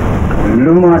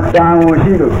လူမတာဝန်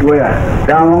ရှိလို့တွဲရ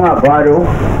တာဝန်ကဘာလို့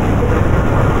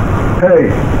ဟဲ့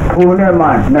ဖူနဲ့မှ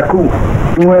နှစ်ခု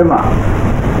တွဲမှ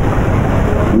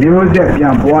မျိုးဆက်ပြ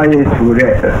န်ပွားရေးဆို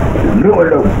တဲ့လူအ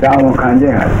လုပ်တာဝန်ခံခြ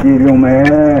င်းဟာကြည်ပြုံမ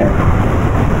ယ်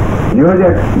မျိုးဆ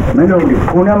က်မင်းတို့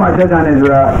ဖူနဲ့မှဆက်ဆံနေဆို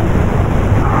တာ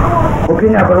ဘု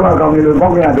ရားပရမကောင်းကြီးလို့ပေါ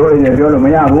က်ကြတော့နေပြောလို့မ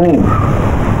ရဘူး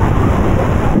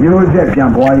မျိုးဆက်ပြန်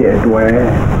ပွားရေးအတွက်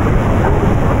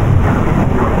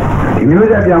ဒီမျိုး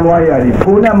ဆက်ပြန်ပွားရေးဒီ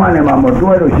ဖူနဲ့မှနဲ့မှမ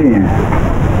တွဲလို့ရှိရင်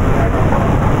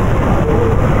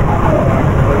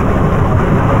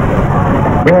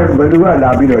ဘယ်သူကလာ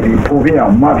ပြီးတော့ဒီဖူဖြစ်အော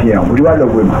င်မဖြစ်အောင်ဘယ်သူကလု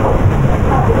ပ်ပေးမှာ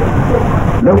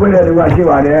လုပ်ပေးတဲ့လူကရှိ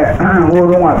ပါတယ်ဟို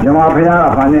တုန်းကမြမဖရားက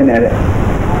ဖန်နေတယ်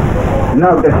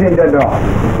နောက်တစ်ဆင့်တက်တော့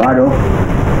ဘာတော့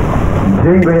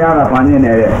ဇိမ်ဖရားကဖန်နေတ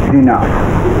ယ်ဒီနော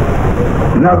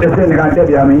က်တစ်ဆင့်ကတက်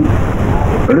ပြန်ပြီ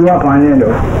ဘယ်သူကဖန်နေ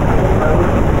လို့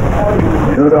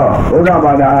ဆိုတော့ဘုရား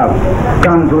ဘာသာ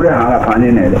ကံဆိုတဲ့ဟာကဖန်နေ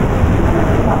တယ်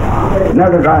နော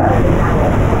က်တစ်ခါ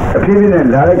အဖြစ်ဖြစ်နဲ့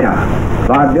လာလိုက်တာ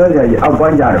ဘာပြောကြကြီးအောက်ပို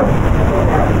င်းကြတော့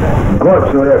God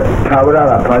ဆိုတဲ့သာဝရ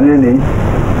ကဖန်ဆင်းနေ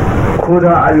ခိုး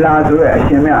တာအလ္လာဟ်ဆိုတဲ့အ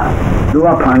ရှင်မြတ်သူက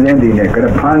ဖန်ဆင်းနေတယ်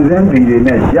ဖန်ဆင်းပြီးတွေ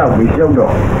နဲ့ရောက်ပြီးရှုပ်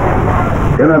တော့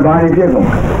ဒါမှဘာတွေဖြစ်ကုန်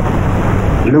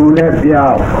လူလည်းပြော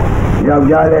က်ယော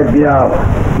က်ျားလည်းပြောက်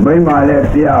မိန်းမလည်း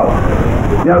ပြောက်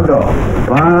ရောက်တော့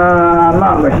ဘာမှ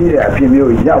မရှိတဲ့အဖြစ်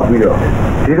မျိုးရောက်ပြီးတော့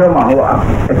ဒီတော့မှဟို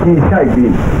အကြည့်ဆိုင်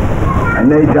ပြီးအ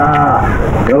နိစ္စ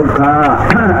ဒုက္ခ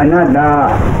အနတ္တ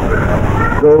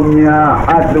Somia,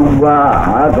 Atuba,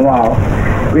 Atwa,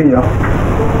 Vino.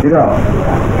 You know,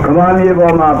 come on, you go,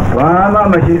 Mama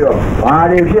Machiro,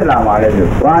 Bari Shilla,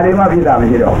 Bari Mafia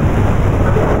Machiro.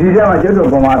 These are my children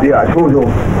from Mafia, Tuzo.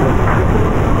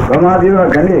 Come on, you are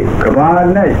Gani, come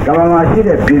on, come on, I see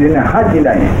that being a Haji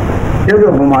line.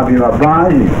 Children from Mafia,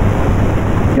 Bari.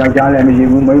 Jalem, you,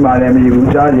 Malem, you,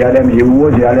 Jalem, you,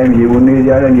 Jalem, you,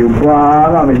 Nijalem, you,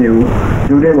 Bama, you,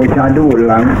 today we can't do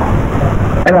long.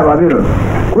 And I love you.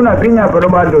 Kuna Pina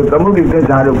Promato, Tamuki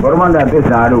Pesaro, Formanda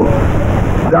Pesaro,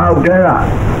 Sao Terra.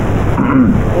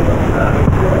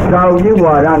 Sao you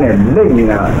are on it,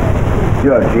 Lemina.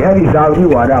 You're heavy Sao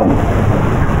you are down.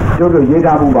 So the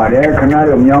Yetabu Bade,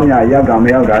 Canada, Yamia, Yagam,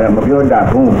 Yaga, Mapioda,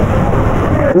 who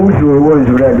should want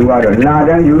to read the water,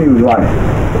 Nada, you use water.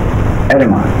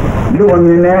 Edema. Look on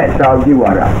your net, Sao you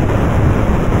are.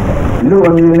 Look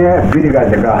on your net, Pitica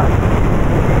the gas.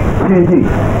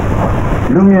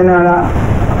 Lumina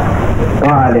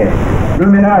Vale,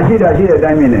 Lumina, she does a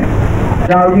diamond.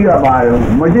 Sao you are by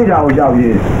Mojita or Sao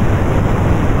you?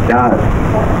 Down.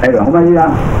 I don't know.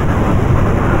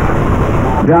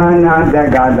 Dana, the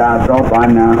Gada,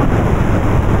 Topana.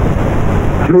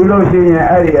 Lulosi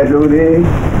area Ludi.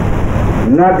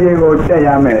 Nabigo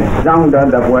Tayame, sound of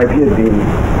the boy 15.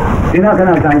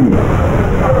 Dinakana Sangi.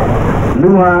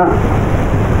 Luma.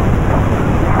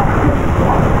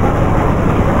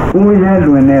 We had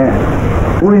when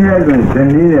the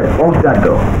needed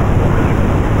Osato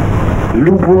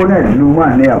Lupone,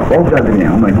 Luma near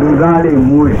Osatania, my Lugari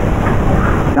Mui.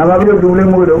 Now I will do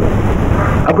Lemudo.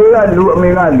 I will do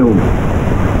Mega Lu.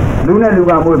 Luna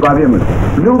Lugamu Babim.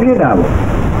 Lugina.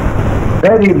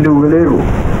 Very blue little.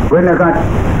 When I got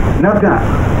Nafta.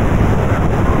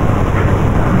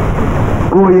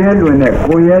 Koyelun,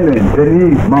 the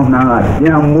leaf, Mount Naga,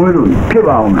 Yam Muru,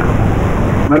 Kibauna.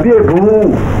 Maybe a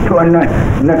boo to a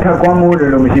Nataquamo de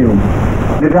Lumium.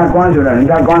 Nataquanzura,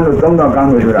 Nataquando, Tonga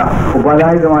Gangura, who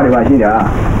Padai the Marivashida.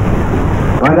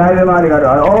 Padai the Mariga,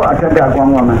 oh, I said that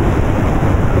one woman.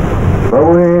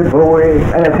 Bowie,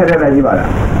 and I said that Ibala.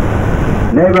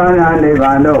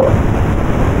 Nevano,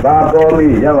 Babomi,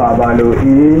 Yavabalu,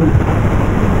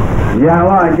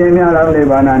 Yawa, Gemia,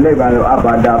 Nevano,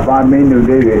 Abada, Barminu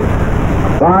David.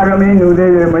 Barminu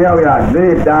David, Mayavia,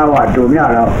 David Dawa, to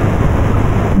Miara.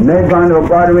 Nepano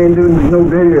Parmin do no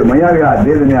day, Mayaga,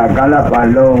 Disney,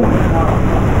 Galapalo,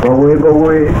 go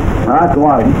away, that's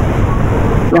why.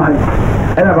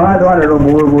 And about water of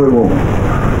Boo.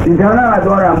 Titana, I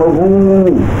thought I'm a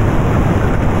boo.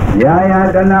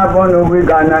 Yaya, the Napon, we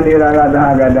got Nanira,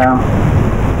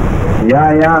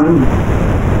 Yayam.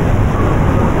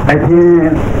 I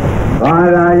think,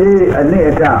 Vadaye, a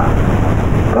later.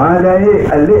 Vadaye,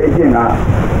 a later.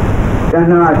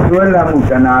 Tana, Suela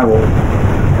Mutanago.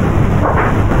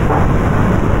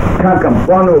 Taka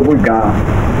Bono Buga,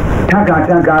 Taka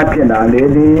Pina,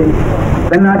 lady,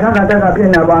 then I Taka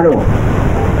Pina Baro.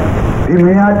 The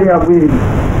Mayadi of we,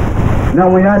 now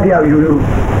we are the of you,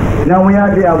 now we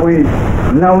are the of we,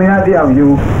 now we are the of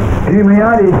you. The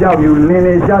Mayadi of you,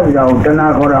 Lene Savio,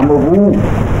 Tanakora Mobu,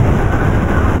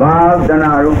 Bob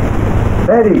Danaro,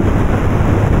 Eddie.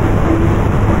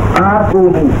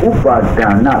 Aku Upa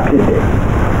Dana Pite,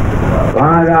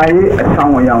 Barai, a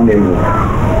song young neighbor.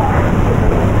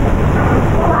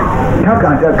 Taka,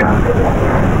 the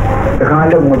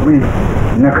Kalo Mabi,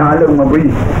 Nakalo Mabi,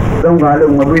 Dongalo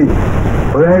Mabi,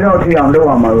 where out here on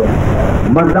Loa Maro.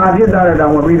 Mataji that I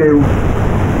will be there.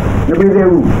 You be there.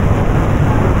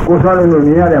 Kosalo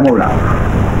near the Mola.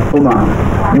 Uma,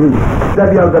 you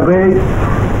step out the bay.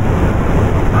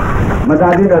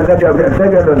 Mataji that step out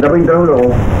the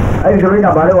window. I drink a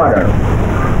bottle of water.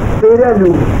 Say that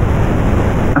you.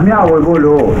 Amia will go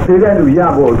low. Say that you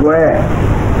Yabo to where.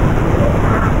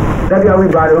 That's how we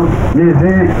got him. You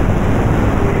see,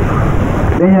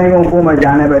 then I don't go my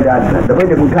Jana, but the way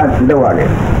they could touch the water.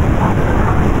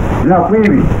 Now, we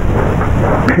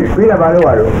have a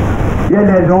water. Yet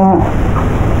there's no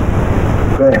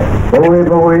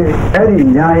boy, Eddie,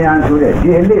 Yayan to the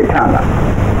DLA Tanga.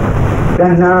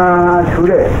 Then to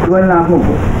the Suela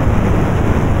Mugu.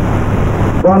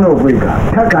 Bono Wika,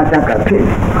 Taka Pig.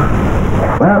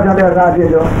 What have you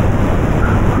got?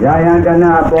 Yayan Dana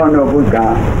Bono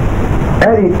Wika.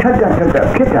 Eddie Tata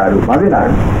Kitaru, Mavila,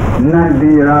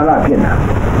 Nandi Rala Pina,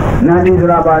 Nandi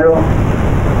Rabado,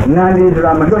 Nandi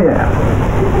Ramadoya,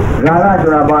 Rala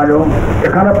Rabado, the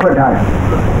Kalapata,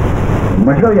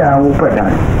 Masoya, Upata,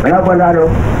 Rapado,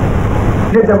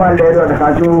 Little Ledo, the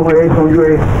Kaju,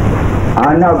 Way,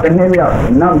 and now the name of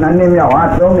Namia,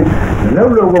 what only no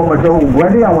logo was so,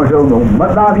 when I was so,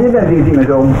 but now he does eating his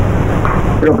own.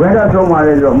 The better so much,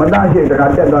 Madashi, the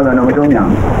Cadet, and Amazonia.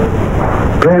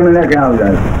 Bremen like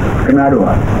houses,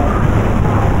 Canadua.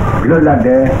 Look at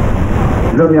there,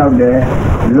 look out there,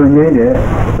 look there,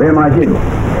 where my hero.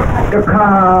 The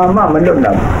Kama look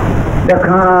up. The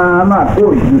Kama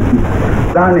push.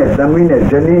 Dane, the minute,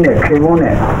 Janine,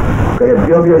 Kimone.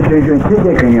 Your station,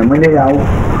 chicken, and money out.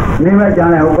 Never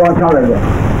can have gone solid.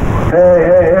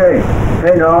 Hey,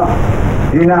 no.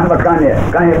 Dina Bakane,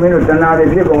 can't have minutes and not a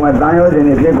people, my dials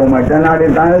and a people, my Tanari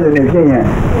dials and a king.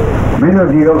 Many of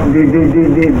the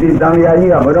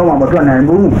Damia, but don't want to and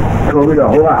move to the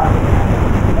Hoa.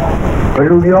 But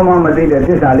your mamma did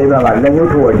this, I live about, let you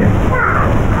to it.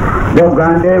 No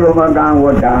grande woman down,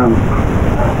 what down.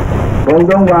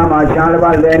 Bondoma,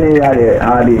 Chalva Lenny,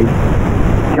 Hardy.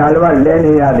 Chalva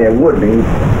Lenny, would be.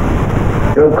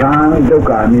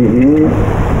 Doka, me.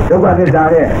 Doka this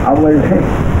area, I will say.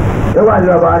 Doka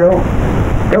Lavaro,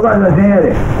 Doka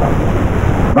Lazere.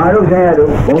 Baru Zero,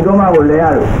 Bondoma will lay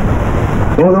out.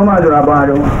 Bondoma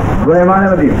Rabaro,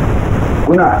 Guemanabi,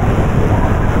 Guna.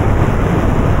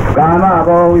 Gama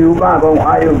bo, you babo,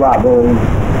 ayu babo.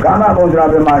 Gama Bondra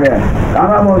Mare,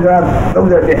 Gama Bondra,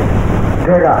 those are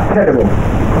Tega, Terrible.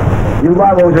 You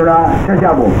babo,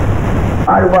 Seshabo.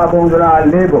 Aruba Bondra,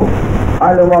 Lebo.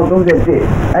 I don't want those that did.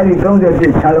 Any those that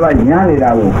did, Salva Yani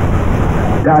Davo.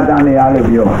 Dadani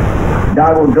Alubio.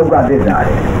 Davo Doka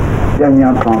Desire.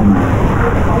 Janya Kom.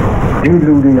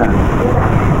 Diludia.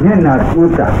 Yena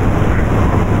Kuta.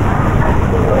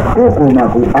 Koko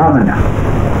Maku Amana.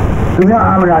 Tunya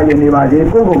Amana Yenivadi,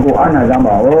 Koko Anna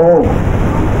Zamba. Oh,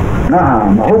 Nah,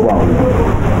 Mahoba.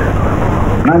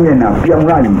 Namena,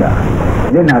 Piamranda.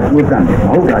 Yena Kuta,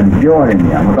 Mahoka, Jorin,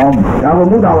 Yamatom.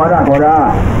 Yamamuda Wara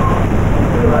Kora.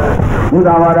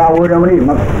 Mudawara would only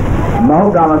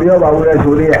Mahogama Bioba would have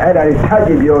to the head of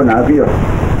Tajibio Bio.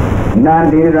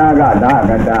 Nandi Raga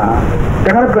Dagada.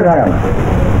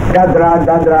 Dadra,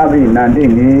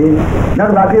 Nandini.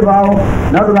 Not Rakibao,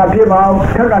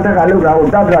 Taka Luga,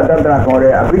 Dadra,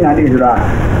 Korea, Abinadisra.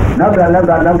 Nabra,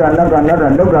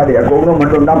 Nobody, a Gogo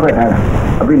Maton Napata,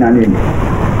 Abinani.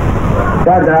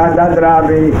 Dadra,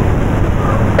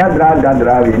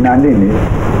 Nandini.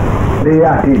 They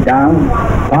are down,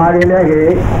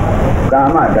 Parilege,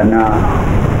 Gamadana,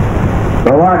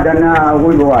 Bawadana,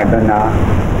 Wibwadana,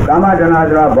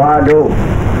 Gamadana, Bado,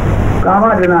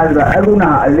 Gamadana, Aguna,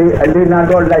 Alina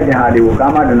don't like the Hadi,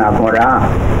 Gamadana Kora,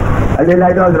 Alina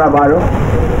don't Rabaro,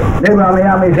 Never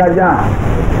Miami Saja,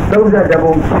 those at the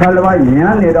Salva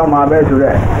Yan, it on my best to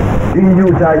that. You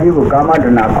Saji,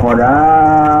 Gamadana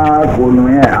Kora,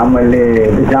 Kunwe,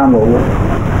 Amale, the Jambo.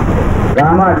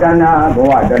 Ramadana,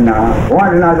 Boadana,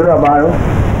 Rabaro.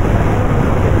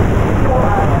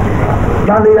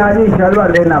 Saliani Shalva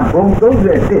Lena, Bongo,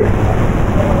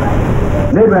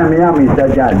 Never Miami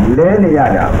Saja,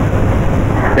 Leniada.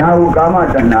 Now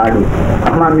Gamatanadu,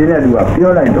 Amaminadu,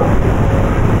 Piolando.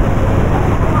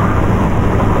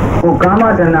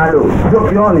 Gamatanadu,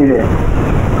 Sopioni,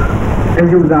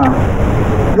 Ejuda,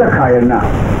 Zakayana,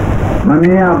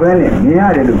 Mamia Bene,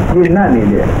 Miadu, Kinani,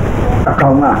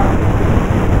 Akama.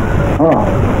 Oh,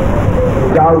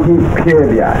 Jauji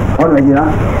Pieria, Honagina,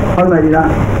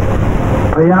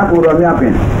 Payaku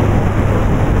Ramiapin,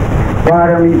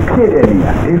 Parami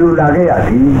Piria, Ilu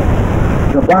Lagayati,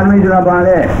 the Parmisura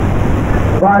Bale,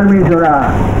 Parmisura,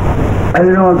 I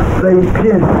don't play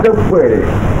pin so well.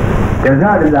 The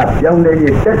Zada, young lady,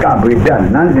 take up with that,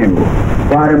 nothing.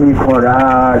 Parami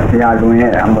Kora,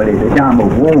 Siaduan, Amali, the Jambo,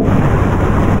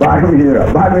 Parmisura,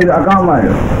 Akama.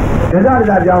 The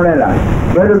Zada Jamela,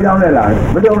 Bedu Jamela,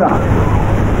 Bedona.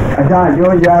 As I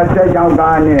Georgia said,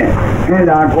 Gani, and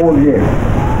I called you.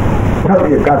 Tell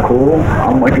you, Kaku,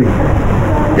 how much you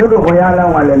go for Yala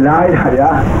while the light,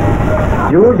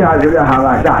 Georgia to the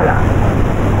Havasala.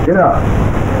 You know,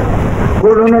 go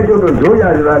to Georgia,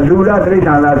 Lula,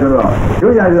 Trisana,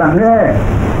 Georgia is a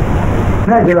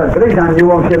natural Trisan, you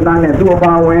won't sit down and do a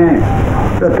power win.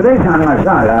 The Trisan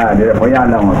Masala, the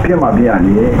Poyana, Pima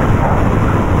Biani.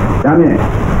 Damn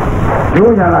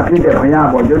Georgia, Peter,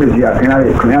 Payabo, Georgia,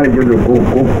 Canary, Judu,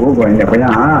 go in the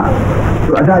Payana.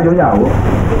 To Asa Georgia,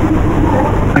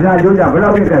 but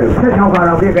I'll be there. Take how far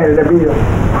I'll be there. The video.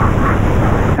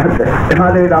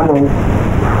 Father Damo.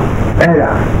 Era.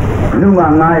 Numa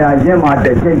Maya, Yema,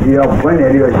 the Jinky of when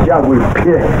you shall with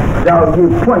Pierre, shall you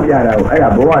point out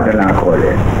at Boadana call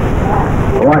it.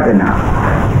 Boadana.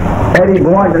 Eddie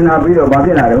Boadana video,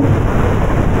 Babinado.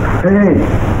 Hey.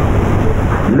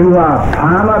 Lua,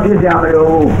 Pama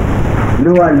Pizamero,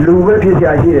 Lua,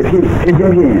 Pizia here,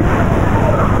 Pizia.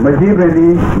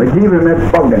 Majibri,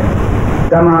 Powder.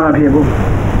 Tamama people.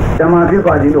 Tama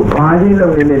people, Padi,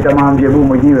 look in the Tamam Jabu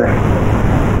Majiva.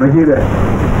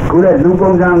 Good at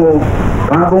Lupon Zango,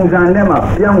 ဘာပုံစံနဲ့မှ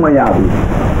ပြောင်းမရဘူး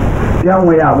ပြောင်းမ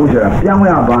ရဘူးဆိုတာပြောင်း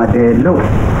ရပါတယ်လို့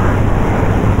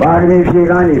ပါရမီဖြေ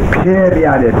ကနေဖြဲပြ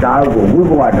တဲ့စာအုပ်ကိုဝိ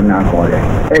ဘဝတဏခေါ်တယ်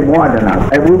အဲ့ဘဝတဏ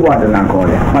အဲ့ဝိဘဝတဏခေါ်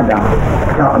တယ်မှတ်တာ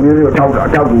အမျိုးမျိုးထောက်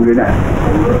ကူတွေနဲ့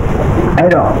အဲ့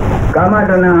တော့ကာမ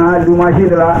တဏဟာလူမရှိ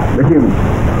သလားမရှိဘူး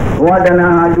ဘဝတဏဟာ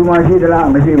လူမရှိသလား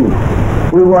မရှိဘူး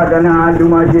ဝိဘဝတဏဟာလူ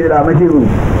မရှိသလားမရှိဘူး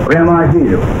ဘယ်မှာရှိ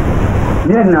လို့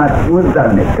မျက်နာသွတ်တဲ့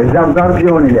နဲ့ကြောက်ကန်း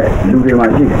ပြောနေတဲ့လူတွေမှာ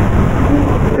ရှိတယ်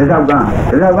ကြောက်ကန်း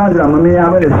ဆိုတာမမြင်ရ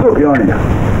ဘဲနဲ့စွတ်ပြောနေတာ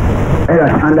အဲ့ဒါ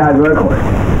သန္တာကျွဲခေါ်တယ်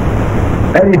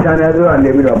အဲ့ဒီသန္တာကျွဲကနေ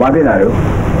ပြီးတော့ဘာဖြစ်လာတော့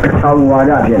အချောင်ဝါ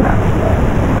ဒဖြစ်လာ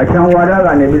အချောင်ဝါဒက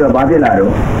နေပြီးတော့ဘာဖြစ်လာ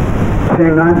တော့သ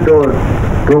င်္ကန်း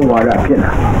တော်ဝါဒဖြစ်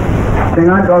လာသင်္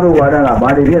ကန်းတော်ဝါဒကဘာ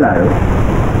တွေဖြစ်လာတော့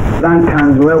သံထံ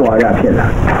ကျွဲဝါဒဖြစ်လာ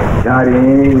ဒါတွေ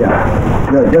ရ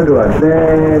တော့ကျွတ်တော်ကသဲ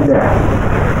တဲ့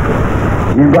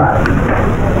ရင်ပါ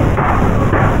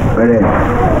ဘယ်လဲ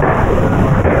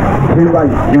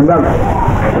ရင်ပါ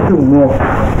သူ့မော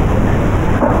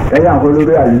တရားဟိုလို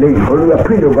တွေကလိမ့်ဟိုလိုက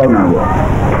ဖိလို့ကောင်းတာပေါ့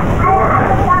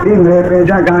ဒီမေပိ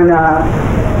သကန္နာ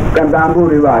ကတ္တံပု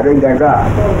ရိဝရိတ္တက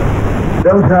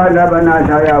ဒုက္ခလဘနာ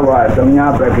သာယဝသုံးညာ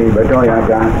ပကိဘတော်ယ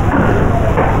ကံ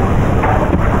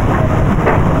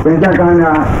ပိသကန္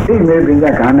နာဒီမေပိသ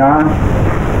ကန္နာ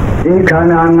ဒီခန္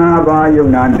ဓာ၅ပါးယုံ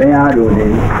နာတရားတို့သ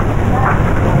ည်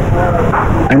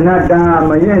အနတ္တ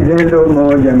မရဲ့စေလို့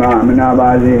မောခြင်းမနာပါ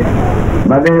စေ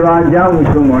မသေးပါကြောင်း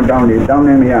သုံးမတောင်းနေတောင်း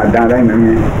နေမရဒါတိုင်းမမြ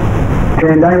င်ထ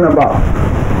င်တိုင်းမပေါ့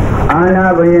အာနာ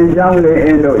ဘယင်ကြောင်းလေးအ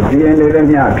င်းတို့ဒီရင်လေး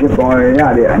မြဖြစ်ပေါ်ရ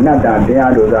တဲ့အနတ္တတ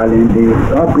ရားတို့သာလင်းဒီ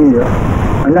တော့ပြီးရော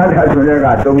အနတ္တဆိုတဲ့က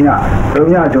သုံးည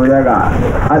ဆိုတဲ့က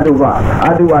အတုပ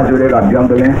ဆိုတဲ့ကပြောင်း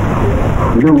တယ်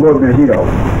လူကိုပြရှိတော့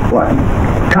ဟုတ်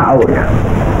ထအောင်ရ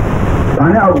ဘာ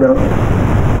နဲ့အောက်တော့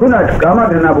ခုနကာမ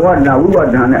တဏဘဝတဏဝိဘဝတ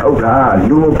ဏနဲ့အောက်တာ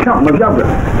လူဖြောက်မပြောက်ဘူး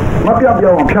မပြောက်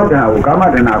ပြောင်းအောင်ဖြောက်တာကိုကာမ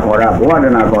တဏခေါ်တာဘဝတ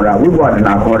ဏခေါ်တာဝိဘဝတဏ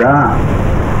ခေါ်တာ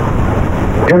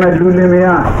ဒါနဲ့လူလင်မ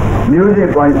ယားမျိုးစစ်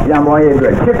ပြန်ပွားရဲ့အတွ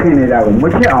က်ချစ်ခင်နေတာကိုမ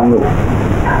ချစ်အောင်လို့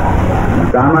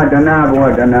ကာမတဏဘဝ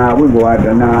တဏဝိဘဝတ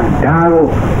ဏဒါကို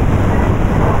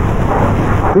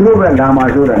သူတို့ကလာမှ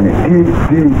ဆိုတာနဲ့ဒီ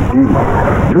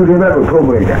လူတွေဘက်ကိုထုတ်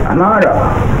ပေးတယ်အမှားတော့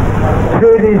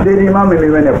စေတီမမေ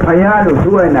မေနဲ့ဖယားလို့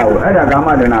သူ့ရဲ့နာကိုအဲ့ဒါကာမ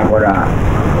တဏခေါ်တာ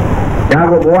ဒါ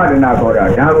ကိုဘဝတဏခေါ်တာ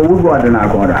ဒါကိုဝိဘဝတဏ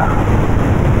ခေါ်တာ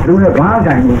လူနဲ့ဘာ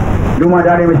ဆိုင်ဘူးလူမှ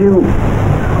ဒါတွေမရှိဘူး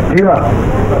ဒီဟာ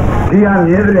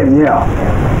မြဲတယ်မြဲအောင်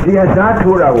ဒီအစား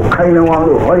ထိုးတာကိုခိုင်လုံအောင်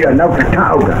လို့ဟောရနောက်ထ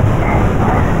အောက်တာ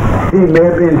ဒီမေ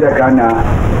ပိစကနာ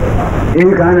ဧ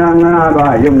ခန္ဓာ၅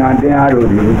ပါးယုံနာတရားတို့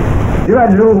ဒီက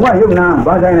လူဟောယုံနာ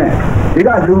ဘာဆိုင်လဲဒီက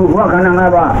လူဟောခန္ဓာ၅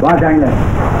ပါးဘာဆိုင်လဲ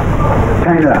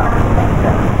ဆိုင်လား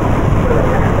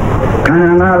ခန္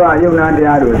ဓာ၅ပါးယုံနာတ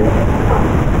ရားတို့ဒီ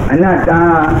အနတ္တ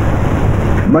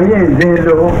မရင်စေ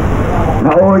လို့မ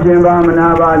အိုခြင်းပါမနာ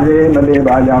ပါစေမလေး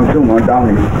ပါကြောင့်သုံးမတောင်း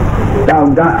နေတော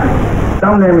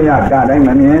င်းနေမရတာတိုင်းမ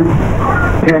မြင်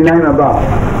ထင်တိုင်းမပေါ့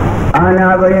အာနာ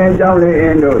ဘယံကြောင့်လေးအ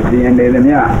င်းတို့စီရင်နေသ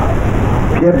မျှ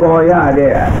ဖြစ်ပေါ်ရ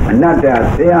တဲ့အနတ္တ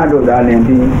တရားတို့သာလင်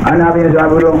ပြီးအာနာဘယဆို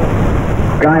ဘူးလို့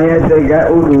ကာယစိတ်က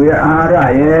ဥဒ္ဓရဲ့အာဟာ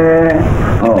ရရဲ့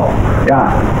ဟောဒါ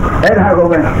အဲ့ဒါကို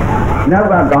ပဲနောက်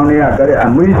ကကောင်းတွေကကြတဲ့အ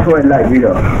မွေးဆွဲလိုက်ပြီး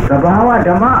တော့သဘာဝဓ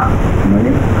မ္မမ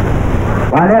လေး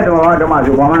ဘာလဲသဘာဝဓမ္မ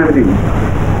ဆိုဘာမှမသိဘူး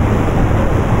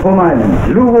ဘုမ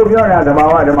လူကိုပြောတာသဘာ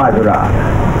ဝဓမ္မဆိုတာ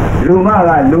လူမက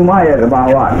လူမရဲ့သဘာ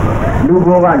ဝလူ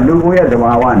ကိုကလူကိုရဲ့သ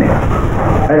ဘာဝနဲ့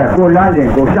အဲ့ဒါကိုလမ်းစဉ်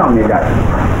ကိုဖြောင်းနေကြတယ်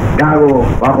ဒါကို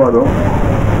ဘာခေါ်တော့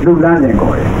လူလမ်းစဉ်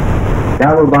ခေါ်တယ်ဒါ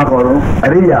ကိုဘာခေါ်တော့အ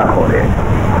ရိယာခေါ်တယ်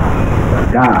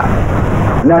ဒါ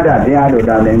နတ္တတရားတို့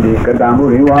တာလည်းဒီကတ္တမှု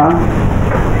တွေဝါ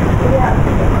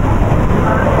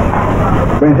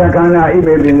ပင်စကန္နာဣ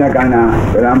မေပင်စကန္နာ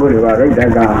ကတ္တမှုတွေဝါရိတ္တ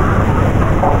က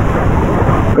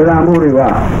ကတ္တမှုတွေဝါ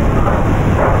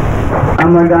အ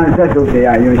မတန်ဆက်စုပ်တ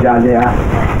ရားယွန်ရှာတရား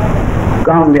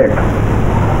ကောင်းတဲ့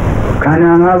ခန္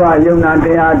ဓာ၅ပါးယုံနာတ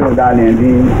ရားတို့တာလည်း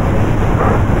ဒီ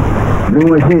လူ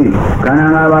မရှိခန္ဓာ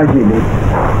၅ပါးရှိတယ်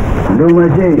လူမ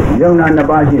ရှိယုံနာ2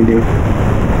ပါးရှိတယ်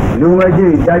လူမရှိ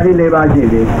တာကြီး4ပါးရှိ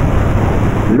တယ်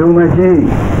လူမရှိ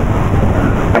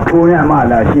အဖို့ရမှ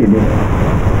လာရှိတယ်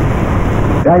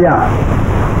ဒါကြောင့်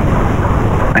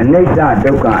အနိစ္စ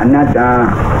ဒုက္ခအနတ္တ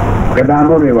ကတ္တ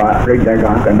မှုတွေပါပြိတ္တက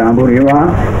ကတ္တမှုတွေပါ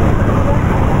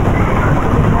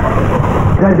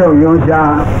သက်တော့ယွန်ရှာ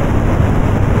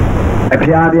အ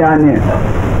ဖျားပြားနဲ့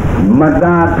မ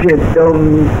သာဖြစ်တုံး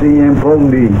စီရင်ဖုံး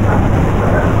ပြီး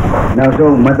နောက်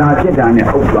ဆုံးမသာဖြစ်တာနဲ့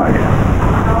အုပ်သွားတယ်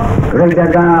ပြိတ္တ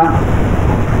က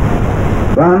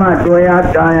ဘာမှတွေ့ရ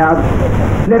တာရ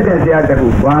လက်တဲ့ဆရာတခု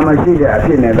ဘာမှရှိတဲ့အဖြ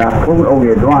စ်နဲ့သာဖုံးအုပ်ရ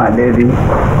သွားလေသည်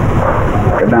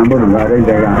ကတ္တမှုတွေပါပြိတ္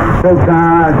တကသုက္ခ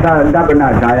သတ္တပနာ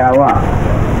ဇာယဝ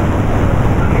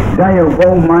ဓ ဒါရုပ်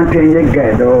ပုံမှန်တင်ရိတ်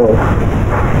ခဲ့တော့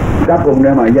တပ်ပုံ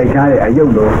ထဲမှာရိုက်ထားတဲ့အယု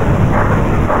တ်လို့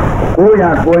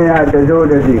900တစိုး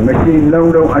တစီမရှိ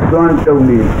လုံးလုံးအစွမ်းတုံ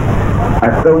နေအ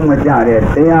သုံးမကျတဲ့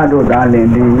တရားတို့သာလင်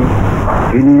ဒီ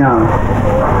နေ့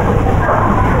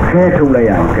ခဲထုတ်လိုက်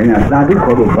ရင်ခင်ဗျာသာဓု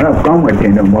ခေါ်လို့ဘယ်တော့ကောင်းမှတ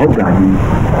င်တော့မဟုတ်တာကြီး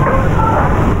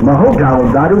မဟုတ်တာကို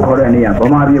သာဓုခေါ်တဲ့နေရာဗ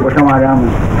မာပြည်ပထမတန်း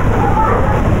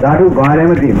သာဓုဘာလည်း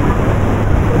မသိဘူး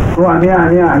ကိုအမြ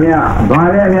ဘာ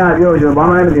လည်းအများပြောဆိုဘာ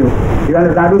မှလည်းမသိဘူးဒီက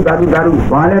နေ့သာဓုဘာလ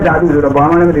ည်းသာဓုဆိုတော့ဘာ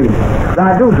မှလည်းမသိဘူးသာ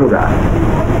ဓုဆိုတာ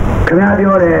ခင်ဗျာ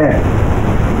ပြောတယ်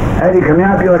အဲ့ဒီခင်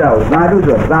ဗျားပြောတာကိုသာဓု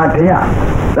ဆိုသာတရား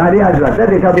ဆိုတာတက်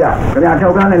တဲ့ထောက်ပြခင်ဗျားထော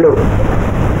က်ကားနဲ့လို့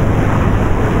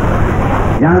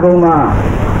ရန်ကုန်မှာ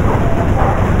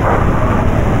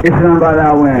အစ္စလာမ်ဘာသာ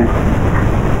ဝင်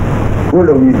ကို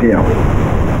လုံကြီးတယောက်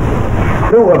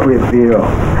တို့အဖေပြီးတော့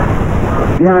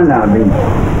ပြန်လာပြီး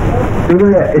သူ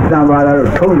တို့ရဲ့အစ္စလာမ်ဘာသာ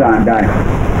တို့ထုံးစံအတိုင်း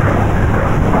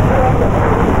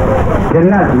ဂျ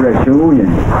နတ်ဆိုတဲ့ရှုဥယျာ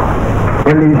ဉ်ပ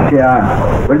လီရှာ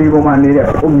ပလီပေါ်မှာနေတဲ့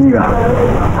ဘုန်းကြီးက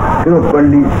သူတို့ပ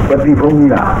တိဘုန်း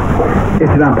ကြီးကအ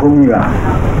စ္စလာမ်ဘုန်းကြီးက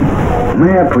မ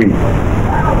င်းအဖေ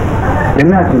ဂျ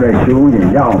နတ်ဆိုတဲ့ရှုဥယျာဉ်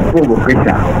ရောက်ပို့ဖို့ကိစ္စ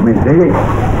မင်းစိတ်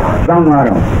တောင်းတော့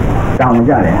တောင်း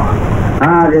ကြတယ်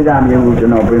ကိစ္စမျိုးကိုကျွ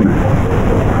န်တော်ပြေးမယ်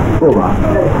ပို့ပါ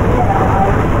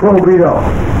ပို့ပြီးတော့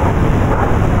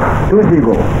သူစီ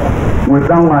ကိုငွေ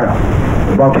တောင်းတော့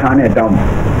ပေါက်ချာနဲ့တောင်း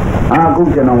အခု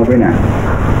ကျွန်တော်မပြေးနိုင်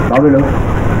ဘာဖြစ်လို့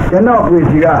ကျွန်တော်ပြေး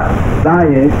စီကသား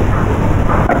ရင်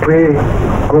အဖေ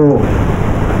ကို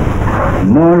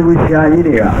မော်လူရှာကြီး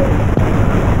တွေက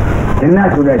ဂျနတ်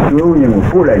ဆိုတဲ့ရှုဥယျာဉ်ကို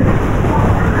ပို့လိုက်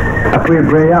အဖေ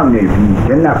ဘယ်ရောက်နေပြီ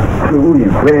ဂျနတ်ရှုဥယျာ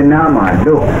ဉ်ဘယ်နားမှာ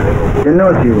လို့ကျွန်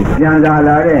တော်စီကိုပြန်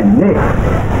လာတဲ့နေ့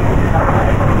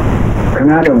ခင်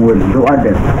ဗျားတို့ကိုလိုအပ်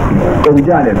တဲ့ကုန်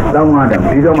ကြတဲ့တောင်းရတာ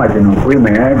ပြီးတော့မှကျွန်တော်ပြေးမ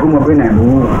ယ်အခုမပြေးနိုင်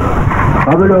ဘူး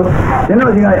ဘာဖြစ်လို့ကျွန်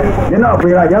တော်စီကကျွန်တော်အဖေ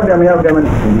ကရောက်တယ်မရောက်တယ်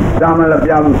တာမလား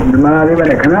ပြဘူးမလားလေးပဲ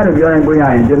နဲ့ခင်ဗျားတို့ပြောရင်ပြေးရ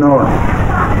ရင်ကျွန်တော်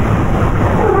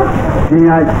ဒီ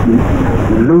ဟာ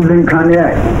လူလင်ခံရ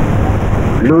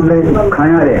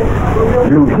တဲ့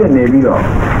လူဖြစ်နေပြီးတော့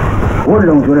ဝတ်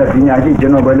လုံဆိုတဲ့ပညာရှိကျွ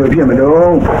န်တော်ဘယ်လိုဖြစ်မ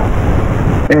လို့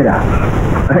အဲ့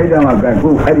ဒါမှကခု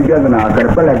အဲ့ဒီပြဿနာက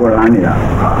ပက်လက်ကိုလာနေတာ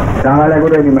ဒါကလည်းကို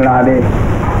ယ်တည်းဒီမလားလေ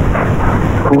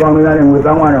ခုကောင်များလည်းငွေ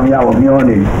တောင်းရအောင်ရအောင်မျော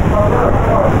နေ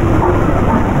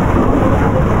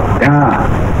ဒါ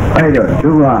အဲ့တော့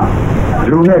သူက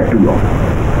လူနဲ့တူတော့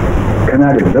ခင်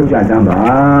ဗျားတို့လောက်ကြစမ်းပါ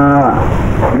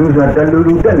လူဆိုတလူ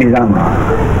တက်နေစမ်းပါ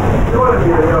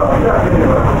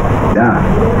ဒါ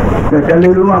တ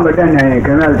လူမှမတက်နိုင်ရင်ခ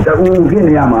င်ဗျားတူဖြစ်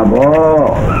နေရမှာပေါ့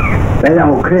ဒါကြော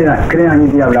င့်ခရစ်ယာန်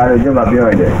ကြီးတယောက်လာလို့ကျွန်တော်ပြော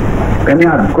ရတယ်ခင်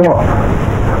ဗျားကော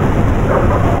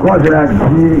ဆိုတာ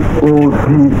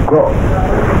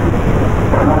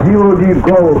GOD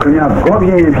ကိုခင်ဗျာကောပြ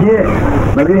င်းဖြစ်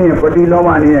မပြင်းရင်ပတိလောမ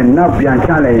နေတဲ့နောက်ပြန်ချ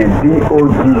လိုက်ရင်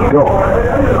DOG တို့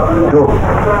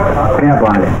ခင်ဗျာ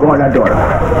ပါလေကောလာတော့ဒါ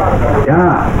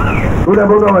ဘုရား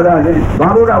ဗုဒ္ဓဘာသာရှင်ဘာ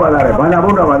ဗုဒ္ဓဘာသာလဲဘာသာဗု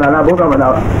ဒ္ဓဘာသာလားဗုဒ္ဓဘာသာ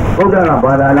ဗုဒ္ဓက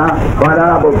ဘာသာလားဘာသာ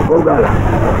ကဗုဒ္ဓလား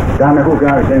ဒါနဲ့ခု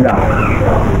ကြားစဉ်းစား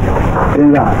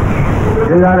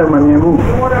တော့မမြင်ဘူး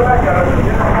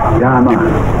ဒါမှ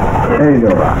အဲ့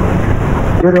တော့ပါ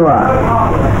ကျတော့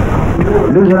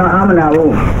လူစရာအာမနာ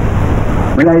ဘူး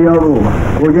မလိုက်ရောဘူး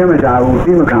ကိုချင်းမစားဘူး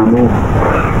သိမခံဘူး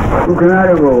သူခင်ဗျား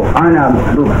တို့ကိုအာနာ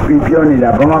လို့ပြောနေတာ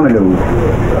ဘာမှမလုပ်ဘူး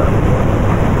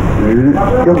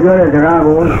ကျုပ်ပြောတဲ့စကား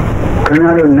ကိုခင်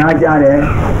ဗျားတို့နားကြတယ်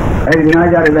အဲ့ဒီနား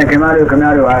ကြတယ်ပဲခင်ဗျားတို့က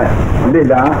လစ်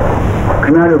တာခ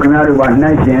င်ဗျားတို့က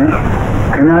နှိုက်ရှင်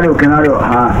ခင်ဗျားတို့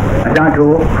ဟာအတား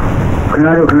ထိုးခင်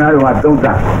ဗျားတို့ဟာသုံး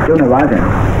တာကျုပ်နဲ့ပါတယ်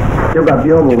ကျုပ်က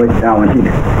ပြောဖို့ပဲတောင်းရှိတ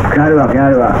ယ်ခင်ဗျားတို့က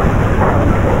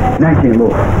နိုင်ရှင်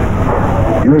ဖို့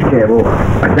ရွေးချယ်ဖို့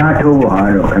အစားထိုးဖို့ဟာ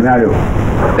တော့ခင်ဗျားတို့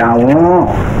တာဝန်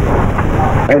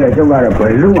အဲ့ဒါကျုပ်ကတော့ဘ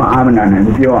ယ်လူမှအာမနာနိုင်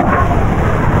ဘူးပြောရ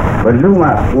ဘယ်လူမှ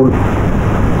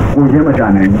ကိုချင်းမချ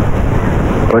နိုင်ဘူး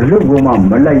ဘယ်လူကမှ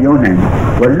မလိုက်ရောနိုင်ဘူး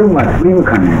ဘယ်လူမှသိမ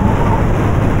ခံနိုင်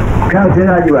ဘူးခင်ဗျားစဉ်း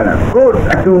စားကြည့်ပါလားကို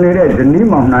အတူနေတဲ့ဇနီး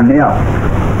မောင်နှံနှစ်ယောက်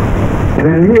ဇ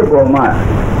နီးအပေါ်မှာ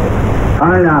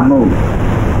အာနာမှု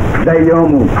လိုက်ရော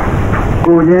မှု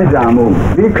ကိုချင်းစာမှု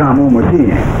သိခံမှုမရှိ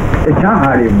ရင်တခြားဟာ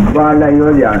တွေပါလိုက်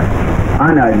ရောကြအာ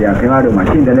နာကြခင်ဗျားတို့မှ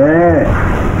ရှိတယ်လေ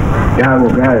ဒါကို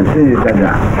ခင်ဗျားတို့စိတ်သက်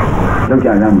သာလောက်ကြ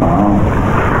စမ်းပါ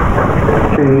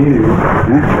ချိန်ကြီး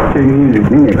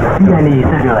နေပါဒီကနေ့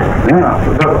ဆက်ပြောတယ်ဘယ်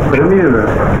လိုမျိုးလဲ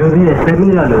လူကြီးရဲ့7မိ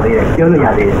နစ်လောက်လို့သေးတယ်ပြောလို့ရ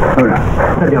သေးတယ်ဟုတ်လား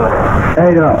ဆက်ပြော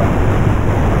အဲ့တော့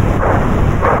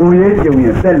ကိုရေးကြုံရ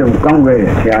င်သက်လုံးကောင်းခဲ့တ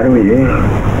ယ်ဆရာတို့ရေ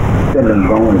သက်လုံး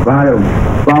ကောင်းဝင်ဘာလို့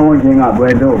ပေါင်းခြင်းကဘ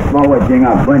ယ်တော့ပေါင်းခြင်းက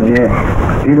ဘယ်နဲ့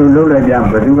ဒီလိုလုပ်လိုက်ကြ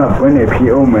ဘယ်သူကဘယ်နဲ့ဖြေ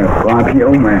အောင်မယ်ဘာဖြေ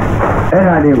အောင်မယ်အဲ့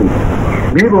ဒါလေးကို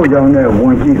People don't know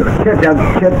one kilo.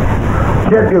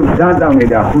 Check your son down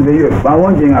with a who they use. But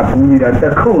one thing I put it at the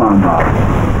cool on.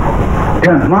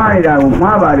 Then my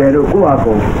mother,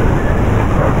 Guaco.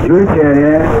 You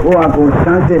say, Guaco,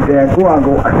 sunset there,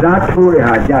 Guaco, a not truly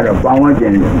had got a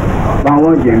Bawajan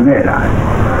Mela.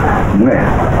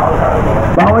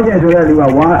 Bawajan to let you a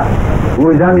what?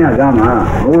 Who is Amia Zama?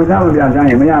 Who is Amia Zama?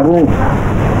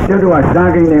 You do a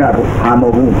sagging there,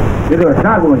 Hamobu. You do a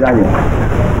sago Zayo.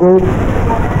 Go,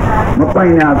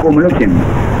 Mapina, come looking.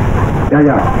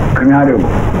 Yaya, Canado,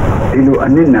 Tilu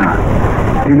Anina,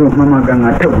 Tilu Mama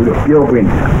Ganga, Pure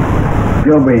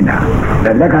Bina, the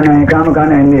Lakana,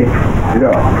 Kamakana, and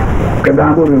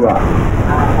Kadabu Riva,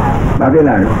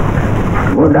 Babylon.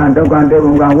 What down, don't go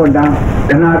down, what down,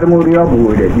 the Natamuri of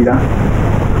Wood,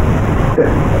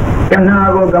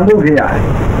 Kanago Gambuvia.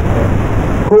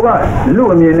 Who got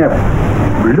Lumi enough?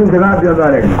 Look at your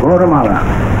daughter, Goromala.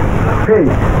 Hey,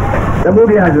 the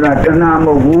movie has a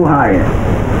Tanamo Wuhai.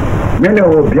 Meno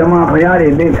Jama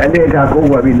Payadi did a data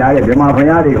over with Jama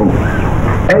Payadi.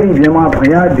 Any Jama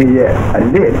Payadi a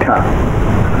data.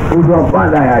 Who's your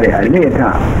father had a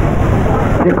data.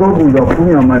 The Kobu of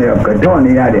Punya money of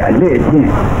Gadoni had a data.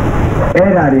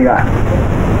 Era.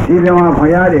 Jama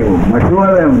Payadi,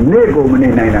 Masuam, Nego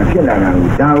Munina, Killa,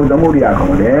 down the movie.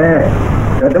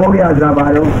 The Mogia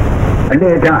Zabaro, a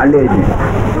data, a lady.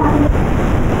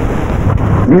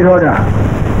 Miroda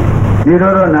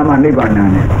Nama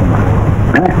Nibanane.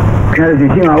 Can you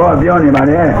see my wife, Johnny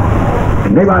Bade?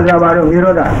 Niban Zabaro,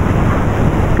 Miroda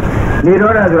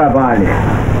Zabali.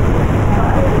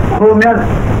 Who met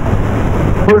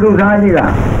Puduzaniga?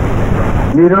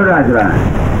 Miroda Zra.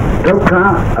 Toka,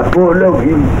 Apollo,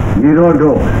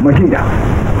 Mirodo, Machida.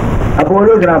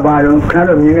 Apollo Zabaro,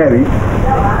 Kano Mingeri.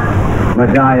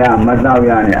 Masaya,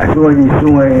 Mazawian, I saw you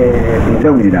soon.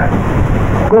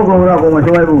 Go,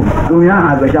 do you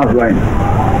have the shop line?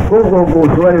 Go,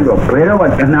 swell, where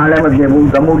what can I ever be able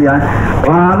to move?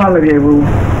 Pama will be able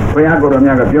to go to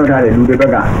Naga Piota to the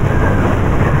Baga.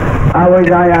 I was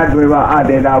added with a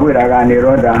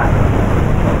Niroda.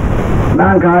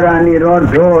 Nankara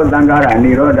Nirodo, Dangara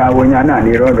Niroda, Winyana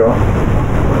Nirodo.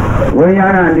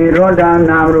 Winyana Niroda,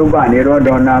 Namruba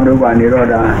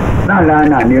Niroda.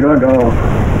 Nalana Nirodo.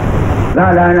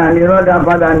 Nalana Niroda,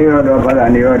 Pada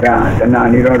Niroda, Dana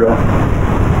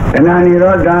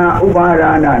Niroda,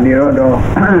 Ubarana Nirodo,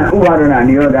 Ubarana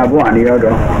Niroda, Boa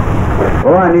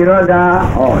Niroda,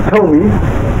 oh, Tomi,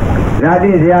 that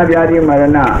is Yabi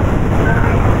Marana.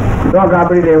 Dog up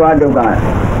the Wadoga.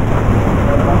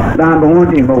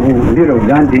 Dambondi, little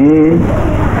Ganti,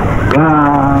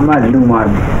 Madluman,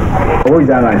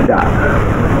 Ozagasa.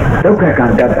 Look at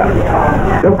Cantata.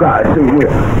 Look at Sue,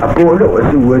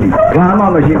 Apollo, Sue, Rama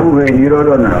Mashiku,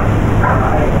 Nirodona.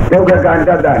 Look at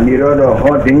Cantata, Nirodo,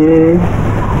 Hoti.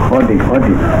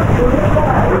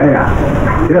 Yeah,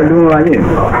 you don't do what you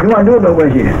want to do the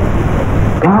question.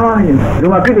 Ah,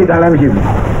 you are pretty talented.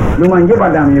 You want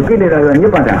Yapadam, you kill it as a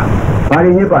Yapada.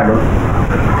 Pari Yapado.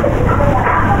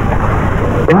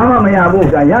 Rama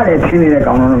Mayabusa, Yare, Chini,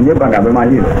 Yapada,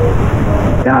 Bamayu.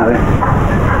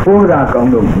 Pura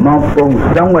Congo, Mount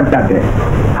somewhat that day.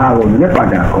 How will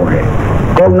Yapada call it?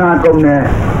 Gona,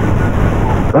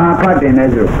 Papa de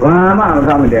Nezu, Rama,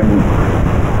 come with them.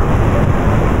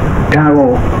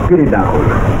 Dago, Pilita,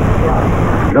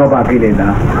 Loba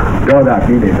Pilita, Doda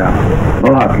Pilita,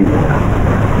 Moha Pilita.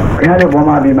 Canada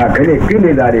Bomabima,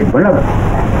 Pilita,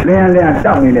 Leon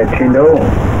down in the Tindo,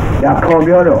 that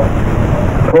Pobiodo,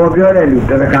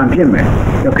 to the campaign.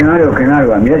 The Canada,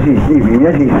 Messi,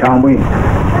 Samwi,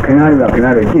 Canada,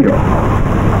 Kilo.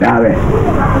 Dave,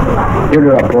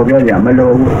 you are Pobia, Melo,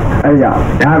 Aya,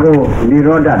 Dago,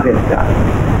 Niroda Testa.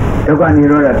 Toka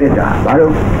Niroda Testa, Baro.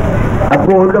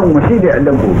 Apollo Machida at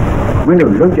the book. We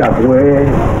don't look up way.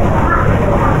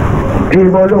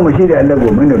 People don't Machida at the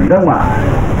book. We don't know.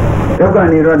 Toka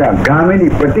Niroda, Gamini,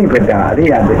 Petipeta,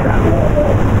 Ria Beta.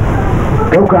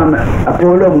 Toka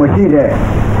Apollo Machida,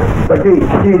 Petit,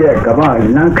 Sida, Cabal,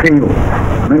 Nankrio.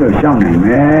 We don't sound him,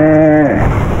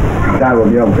 Dago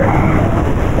Yoga.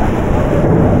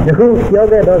 The who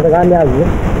yoga does the Ganya,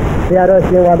 they are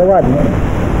also one the one.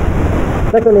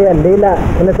 Secondly, and Lila,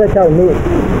 and the such of me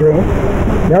doing.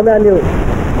 Now, I knew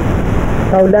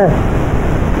how long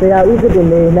they are easy to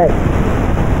me next.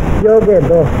 Yoga,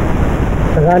 though,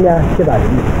 the Ganya,